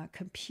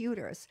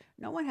computers.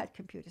 No one had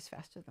computers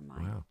faster than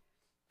mine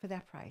for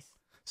that price.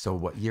 So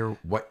what year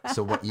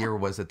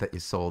was it that you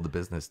sold the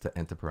business to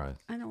Enterprise?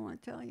 I don't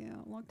want to tell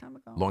you. A long time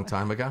ago. Long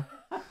time ago?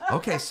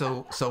 Okay,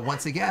 so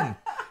once again,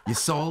 you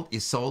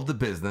sold the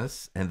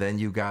business, and then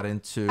you got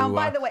into. Oh,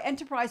 by the way,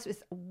 Enterprise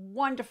was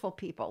wonderful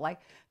people,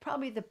 like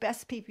probably the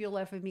best people you'll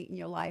ever meet in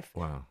your life.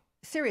 Wow.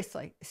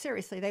 Seriously,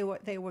 they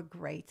were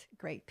great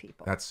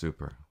people. That's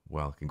super.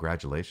 Well,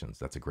 congratulations.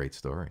 That's a great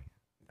story.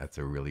 That's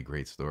a really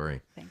great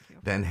story. Thank you.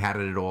 Then how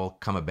did it all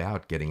come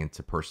about, getting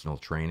into personal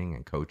training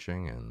and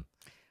coaching and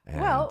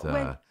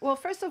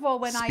first of all,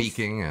 when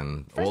speaking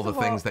and all the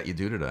things that you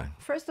do today?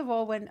 First of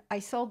all, when I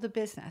sold the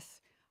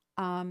business,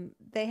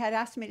 they had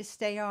asked me to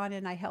stay on,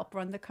 and I helped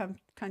run the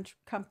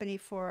company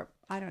for,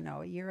 I don't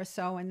know, a year or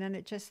so. And then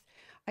I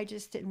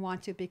just didn't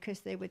want to,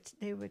 because they were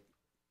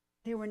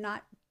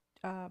not,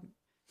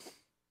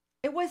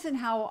 it wasn't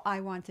how I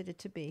wanted it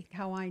to be,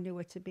 how I knew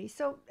it to be.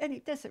 So, and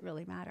it doesn't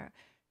really matter.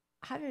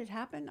 How did it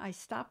happen? I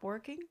stopped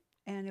working,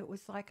 and it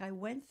was like I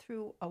went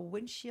through a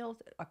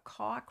windshield, a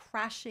car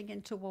crashing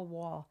into a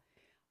wall,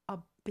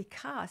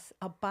 because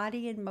a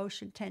body in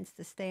motion tends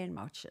to stay in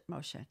motion.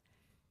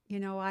 You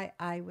know,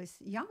 I was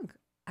young.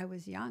 I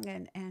was young,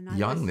 and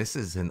young. This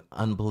is an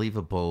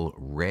unbelievable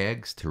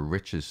rags to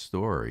riches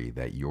story.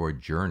 That your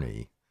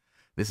journey.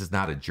 This is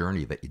not a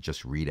journey that you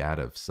just read out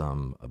of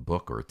a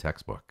book or a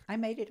textbook. I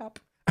made it up.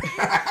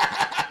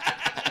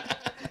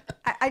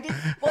 I did.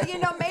 Well, you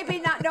know, maybe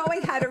not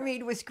knowing how to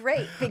read was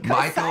great,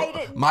 because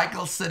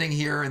Michael's sitting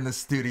here in the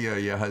studio.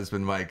 Your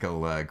husband,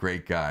 Michael,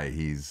 great guy.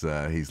 He's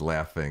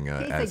laughing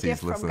as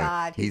he's listening. From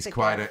God. He's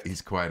quite a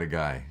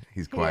guy.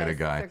 He's quite a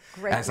guy.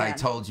 As man. I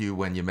told you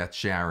when you met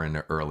Sharon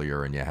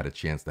earlier, and you had a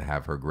chance to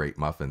have her great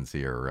muffins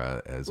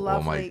here, as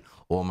lovely.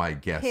 all my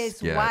guests.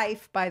 His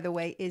wife, by the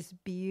way, is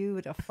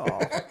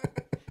beautiful.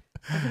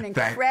 An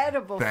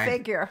incredible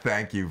figure.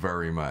 Thank you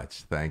very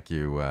much. Thank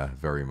you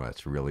very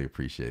much. Really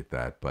appreciate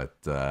that. But,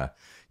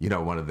 you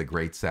know, one of the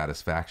great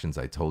satisfactions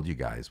I told you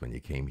guys when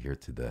you came here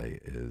today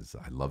is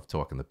I love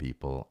talking to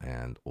people,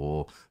 and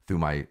all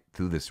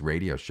through this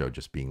radio show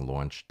just being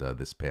launched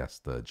this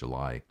past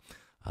July,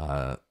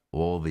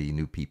 all the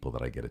new people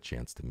that I get a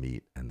chance to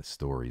meet and the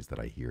stories that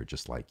I hear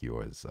just like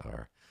yours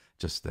are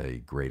just a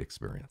great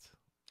experience.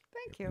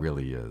 Thank you. It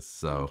really is.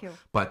 So, thank you.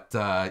 But,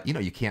 you know,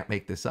 you can't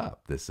make this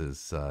up. This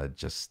is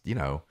just, you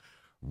know,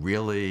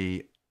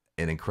 really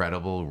an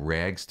incredible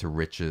rags to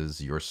riches.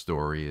 Your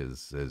story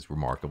is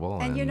remarkable.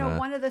 And you know,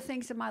 one of the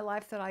things in my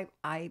life that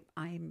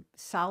I'm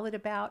solid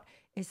about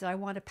is that I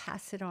want to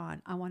pass it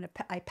on.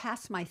 I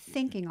pass my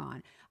thinking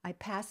on. I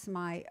pass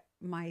my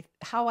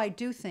how I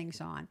do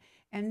things on.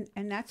 And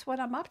that's what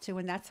I'm up to.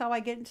 And that's how I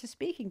get into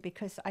speaking,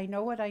 because I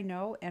know what I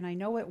know, and I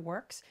know it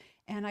works.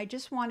 And I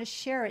just want to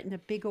share it in a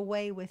bigger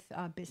way with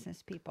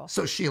business people.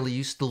 So, Sheila,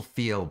 you still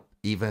feel,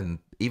 even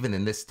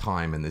in this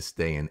time, in this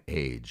day and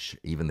age,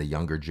 even the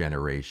younger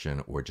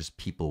generation, or just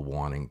people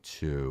wanting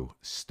to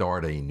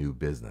start a new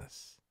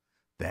business,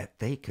 that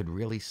they could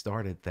really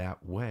start it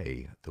that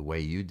way, the way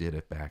you did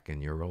it back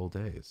in your old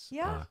days?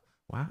 Yeah.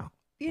 Wow.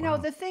 You know,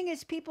 the thing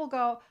is, people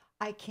go,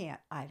 I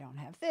can't, I don't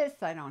have this,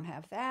 I don't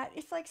have that.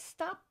 It's like,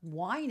 stop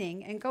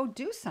whining and go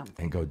do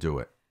something. And go do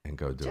it.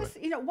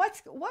 You know,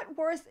 what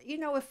worth, you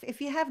know,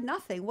 if you have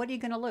nothing, what are you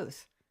going to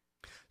lose?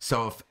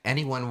 So if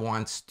anyone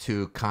wants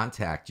to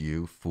contact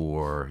you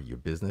for your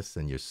business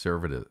and your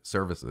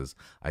services,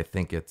 I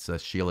think it's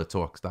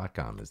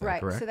SheilaTalks.com. Is that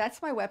correct? Right. So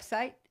that's my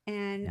website.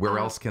 And where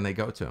else can they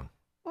go to?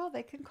 Well,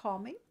 they can call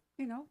me,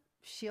 you know,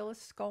 Sheila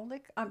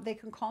Skolnick. They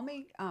can call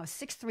me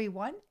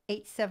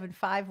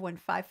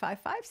 631-875-1555,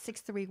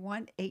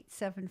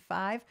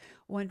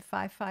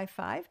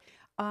 631-875-1555.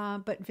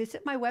 But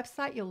visit my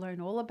website. You'll learn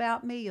all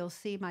about me. You'll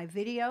see my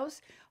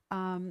videos.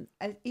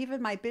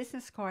 Even my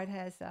business card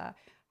I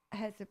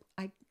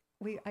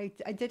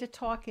did a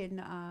talk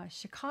in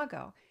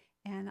Chicago,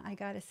 and I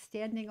got a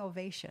standing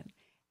ovation.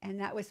 And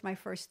that was my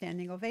first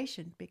standing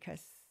ovation,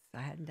 because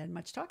I hadn't done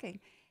much talking.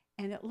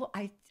 And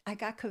I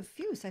got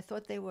confused. I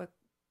thought they were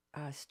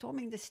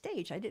storming the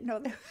stage. I didn't know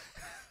they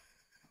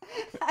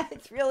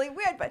It's really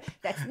weird, but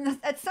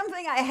that's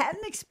something I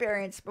hadn't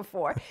experienced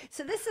before.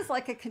 So this is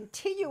like a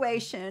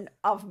continuation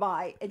of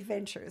my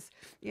adventures,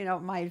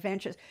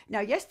 Now,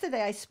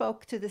 yesterday I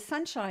spoke to the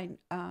Sunshine.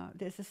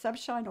 There's a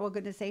Sunshine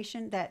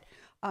organization that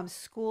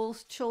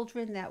schools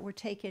children that were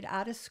taken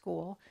out of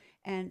school,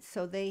 and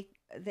so they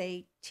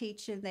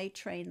teach and they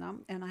train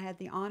them. And I had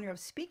the honor of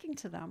speaking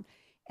to them,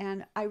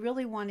 and I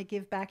really want to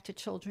give back to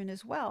children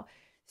as well.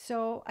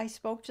 So I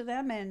spoke to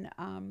them and,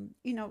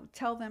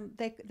 tell them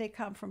they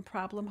come from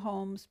problem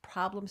homes,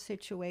 problem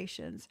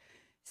situations.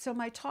 So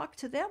my talk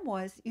to them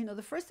was,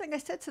 the first thing I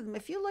said to them,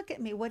 if you look at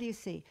me, what do you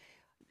see?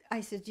 I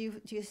said, do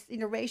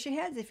you raise your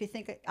hands if you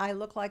think I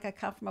look like I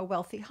come from a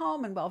wealthy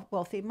home and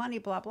wealthy money,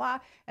 blah, blah.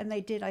 And they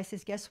did. I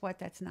says, guess what?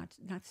 That's not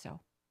so.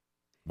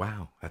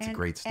 Wow. That's a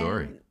great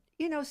story.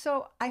 And,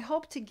 so I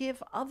hope to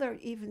give other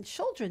even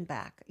children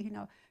back,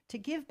 to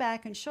give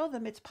back and show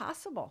them it's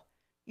possible.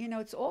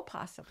 It's all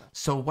possible.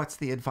 So what's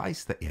the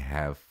advice that you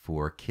have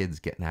for kids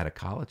getting out of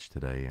college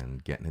today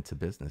and getting into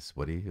business?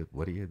 What do you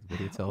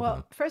tell them?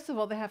 Well, first of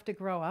all, they have to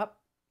grow up.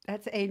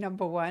 That's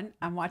number one.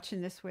 I'm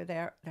watching this where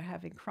they're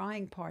having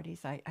crying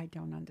parties. I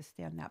don't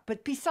understand that.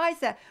 But besides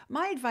that,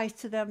 my advice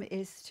to them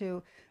is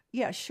to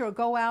yeah, sure,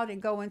 go out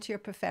and go into your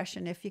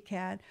profession if you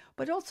can,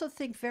 but also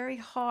think very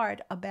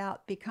hard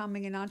about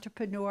becoming an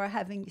entrepreneur,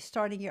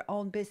 starting your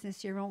own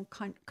business, your own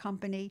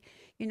company.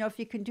 You know, if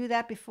you can do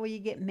that before you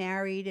get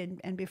married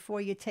and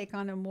before you take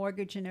on a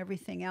mortgage and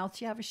everything else,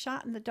 you have a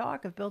shot in the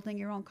dark of building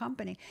your own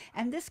company.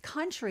 And this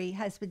country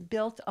has been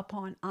built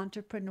upon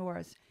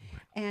entrepreneurs.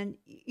 And,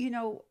 you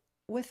know,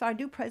 with our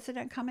new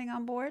president coming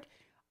on board,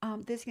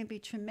 there's going to be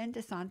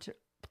tremendous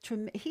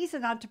he's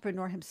an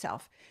entrepreneur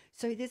himself.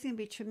 So there's going to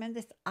be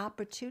tremendous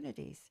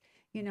opportunities.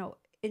 You know,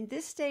 in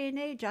this day and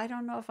age, I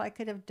don't know if I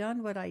could have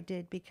done what I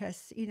did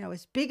because, you know,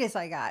 as big as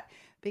I got,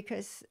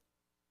 because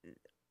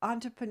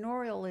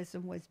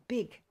entrepreneurialism was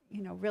big,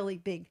 you know, really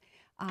big.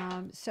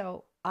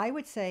 So I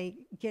would say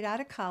get out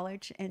of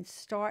college and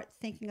start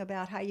thinking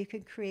about how you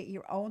can create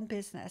your own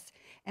business.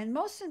 And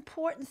most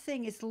important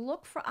thing is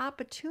look for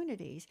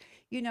opportunities.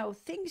 You know,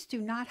 things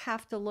do not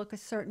have to look a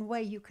certain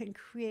way. You can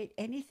create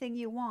anything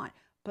you want,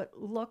 but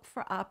look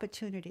for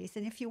opportunities.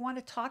 And if you want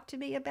to talk to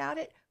me about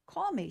it,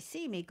 call me,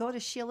 see me, go to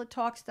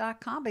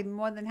SheilaTalks.com. I'd be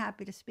more than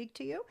happy to speak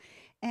to you.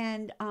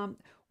 And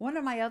one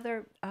of my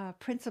other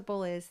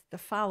principle is the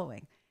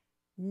following: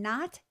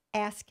 not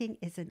asking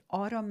is an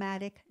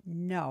automatic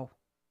no.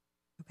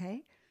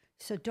 Okay?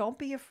 So don't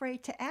be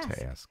afraid to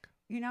ask.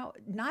 You know,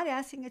 not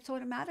asking, it's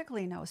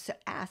automatically no. So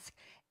ask.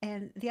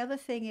 And the other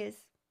thing is,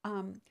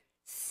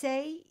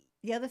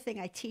 the other thing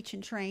I teach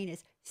and train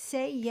is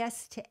say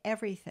yes to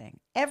everything,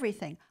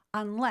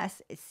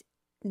 unless it's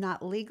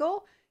not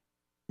legal,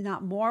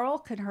 not moral,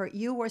 can hurt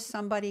you or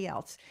somebody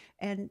else.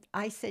 And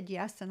I said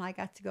yes, and I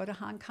got to go to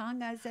Hong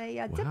Kong as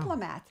a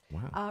diplomat,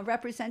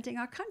 representing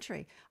our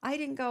country. I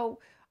didn't go,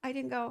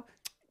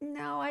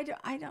 no,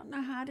 I don't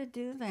know how to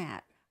do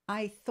that.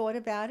 I thought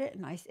about it,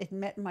 and it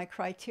met my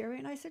criteria,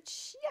 and I said,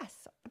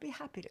 yes, I'd be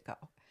happy to go.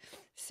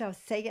 So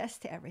say yes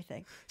to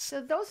everything.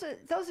 So those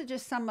are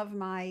just some of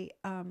my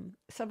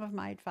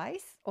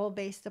advice, all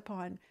based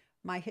upon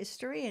my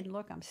history. And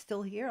look, I'm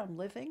still here. I'm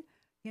living,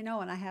 you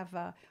know, and I have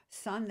a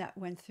son that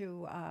went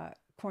through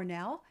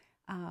Cornell,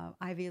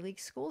 Ivy League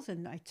schools,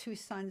 and my two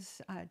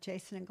sons,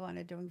 Jason and Glenn,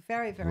 are doing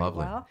very, very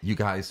Lovely. well. You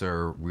guys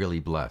are really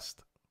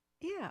blessed.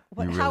 Yeah.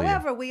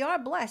 However, we are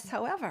blessed.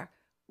 However,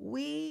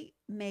 we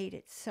made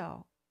it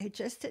so. It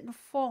just didn't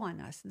fall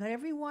on us. Not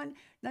every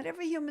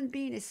human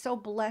being is so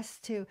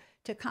blessed to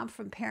come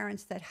from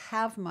parents that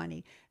have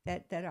money,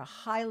 that are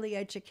highly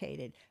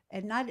educated,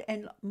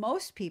 and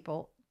most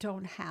people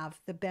don't have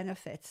the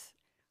benefits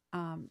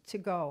to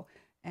go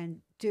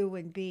and do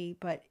and be.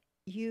 But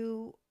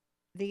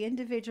the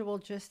individual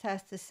just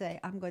has to say,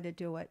 I'm going to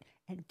do it,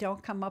 and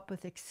don't come up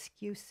with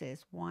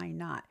excuses why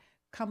not.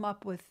 Come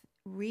up with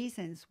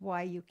reasons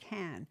why you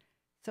can.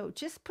 So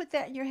just put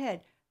that in your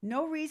head.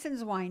 No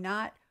reasons why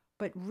not,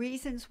 but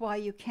reasons why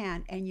you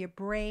can, and your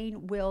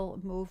brain will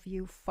move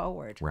you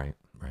forward. Right.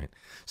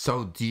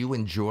 So do you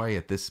enjoy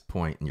at this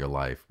point in your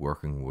life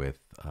working with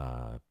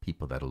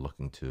people that are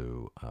looking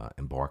to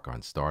embark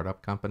on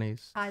startup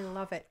companies? I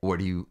love it. Or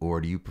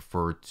do you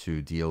prefer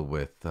to deal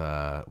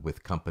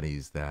with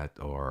companies that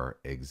are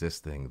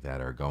existing,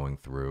 that are going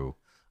through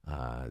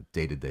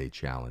day-to-day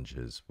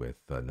challenges with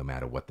no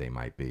matter what they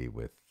might be,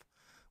 with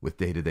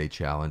day-to-day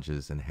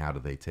challenges, and how do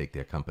they take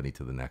their company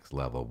to the next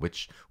level?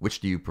 Which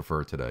do you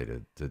prefer today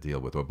to deal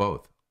with, or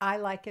both? I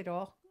like it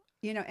all.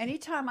 You know,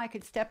 anytime I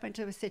could step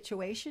into a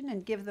situation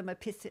and give them a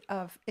piece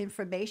of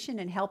information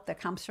and help that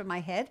comes from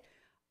my head,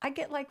 I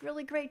get like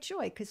really great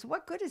joy, because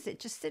what good is it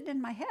just sitting in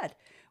my head?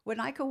 When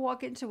I could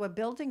walk into a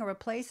building or a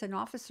place, an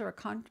office or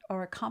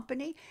a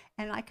company,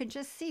 and I could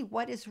just see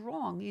what is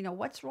wrong. You know,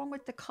 what's wrong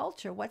with the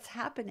culture? What's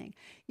happening?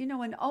 You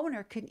know, an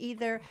owner can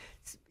either,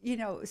 you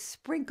know,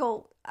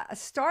 sprinkle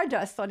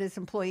stardust on his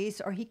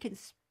employees, or he can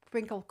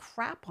sprinkle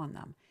crap on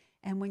them.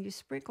 And when you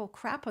sprinkle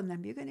crap on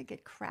them, you're going to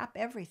get crap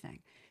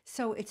everything.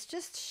 So it's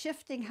just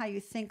shifting how you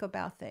think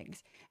about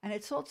things. And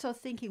it's also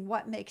thinking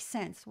what makes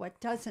sense, what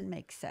doesn't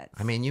make sense.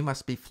 I mean, you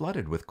must be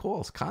flooded with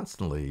calls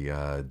constantly,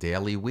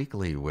 daily,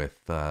 weekly,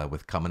 with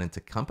coming into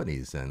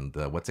companies. And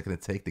what's it going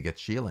to take to get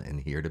Sheila in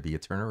here to be a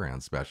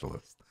turnaround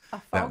specialist?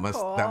 That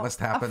must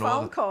happen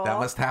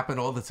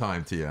all the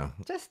time to you.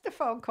 Just a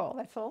phone call.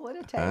 That's all that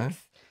it takes.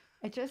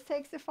 It just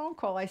takes a phone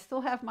call. I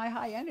still have my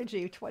high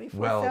energy 24/7.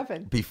 Well,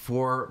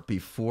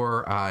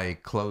 before I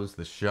close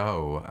the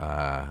show,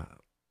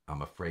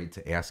 I'm afraid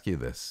to ask you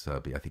this. I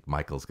think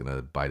Michael's going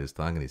to bite his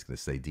tongue, and he's going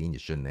to say, "Dean, you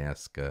shouldn't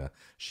ask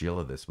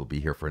Sheila this. We'll be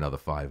here for another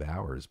 5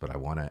 hours." But I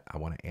want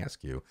to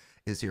ask you: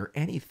 is there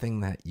anything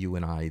that you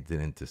and I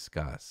didn't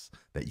discuss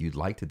that you'd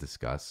like to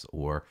discuss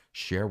or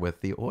share with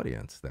the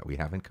audience that we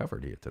haven't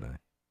covered here today?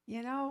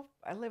 You know,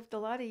 I lived a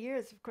lot of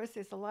years. Of course,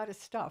 there's a lot of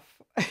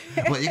stuff.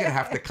 Well, you're going to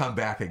have to come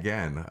back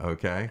again,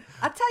 okay?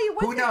 I'll tell you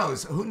what.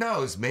 Who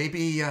knows? Maybe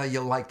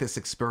you'll like this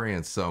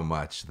experience so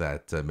much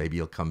that maybe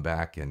you'll come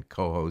back and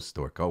co-host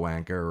or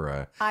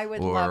co-anchor. I would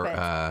love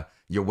it.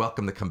 You're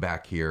welcome to come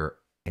back here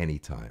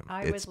anytime.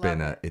 It's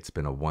been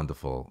a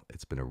wonderful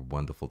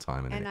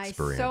time and an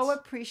experience. And I so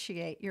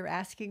appreciate your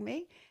asking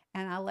me.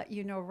 And I'll let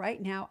you know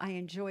right now, I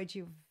enjoyed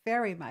you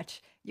very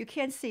much. You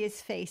can't see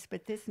his face,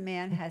 but this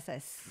man has a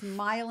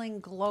smiling,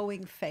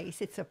 glowing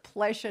face. It's a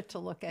pleasure to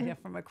look at him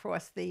from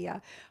across the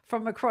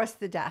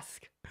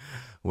desk.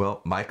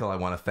 Well, Michael, I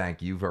want to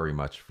thank you very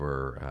much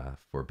for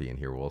being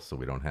here. Also,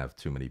 we don't have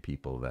too many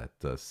people that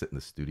sit in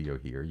the studio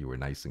here. You were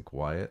nice and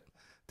quiet.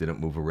 Didn't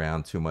move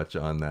around too much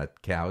on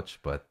that couch,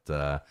 but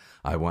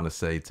I want to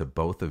say to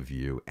both of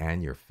you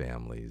and your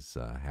families,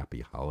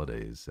 happy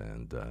holidays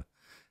and a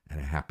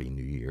happy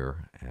new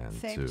year. And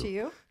same to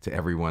you. To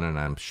everyone, and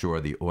I'm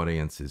sure the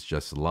audience is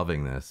just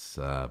loving this.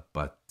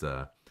 But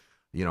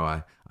you know,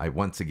 I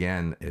once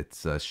again,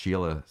 it's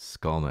Sheila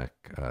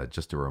Skolnick,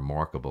 just a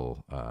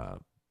remarkable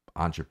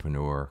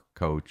entrepreneur,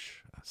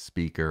 coach,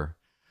 speaker,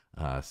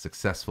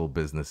 successful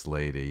business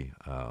lady,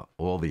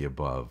 all the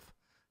above.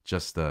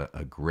 Just a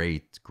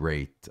great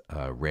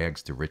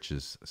rags to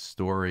riches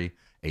story,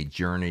 a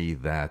journey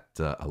that,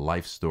 a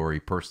life story,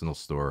 personal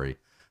story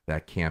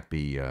that can't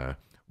be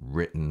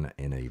written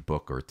in a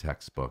book or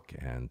textbook.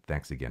 And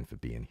thanks again for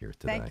being here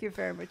today. Thank you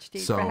very much,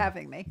 Dean, for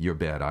having me. You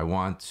bet. I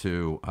want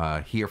to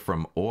hear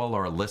from all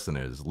our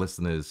listeners.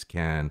 Listeners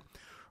can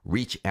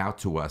reach out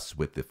to us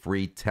with the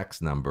free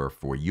text number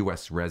for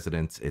U.S.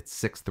 residents. It's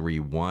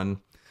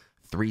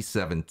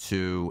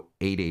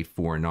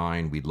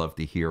 631-372-8849. We'd love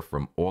to hear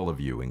from all of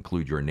you.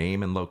 Include your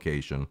name and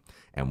location,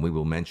 and we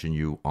will mention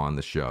you on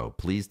the show.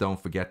 Please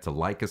don't forget to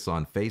like us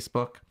on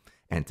Facebook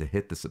and to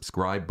hit the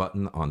subscribe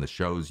button on the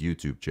show's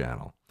YouTube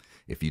channel.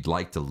 If you'd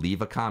like to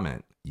leave a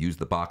comment, use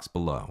the box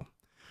below.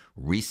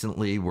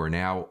 Recently,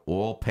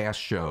 all past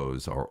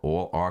shows are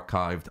all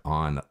archived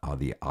on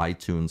the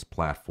iTunes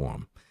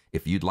platform.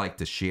 If you'd like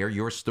to share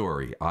your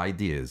story,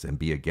 ideas, and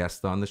be a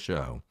guest on the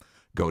show,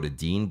 go to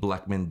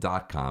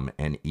deanbleckman.com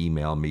and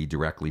email me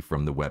directly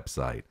from the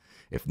website.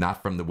 If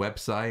not from the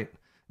website,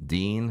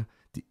 Dean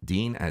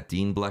at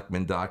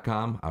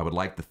deanbleckman.com. I would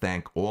like to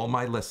thank all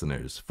my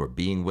listeners for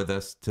being with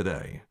us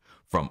today.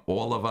 From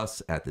all of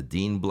us at the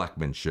Dean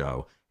Bleckman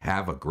Show,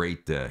 have a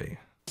great day.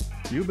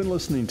 You've been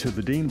listening to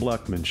the Dean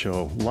Bleckman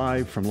Show,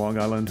 live from Long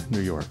Island,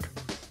 New York.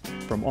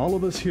 From all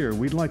of us here,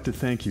 we'd like to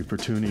thank you for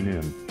tuning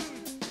in.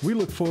 We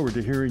look forward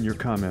to hearing your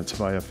comments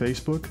via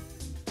Facebook,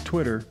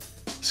 Twitter,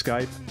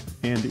 Skype,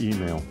 and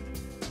email.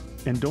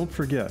 And don't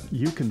forget,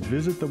 you can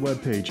visit the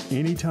webpage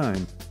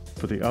anytime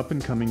for the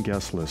up-and-coming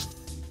guest list.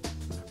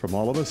 From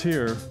all of us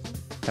here,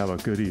 have a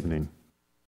good evening.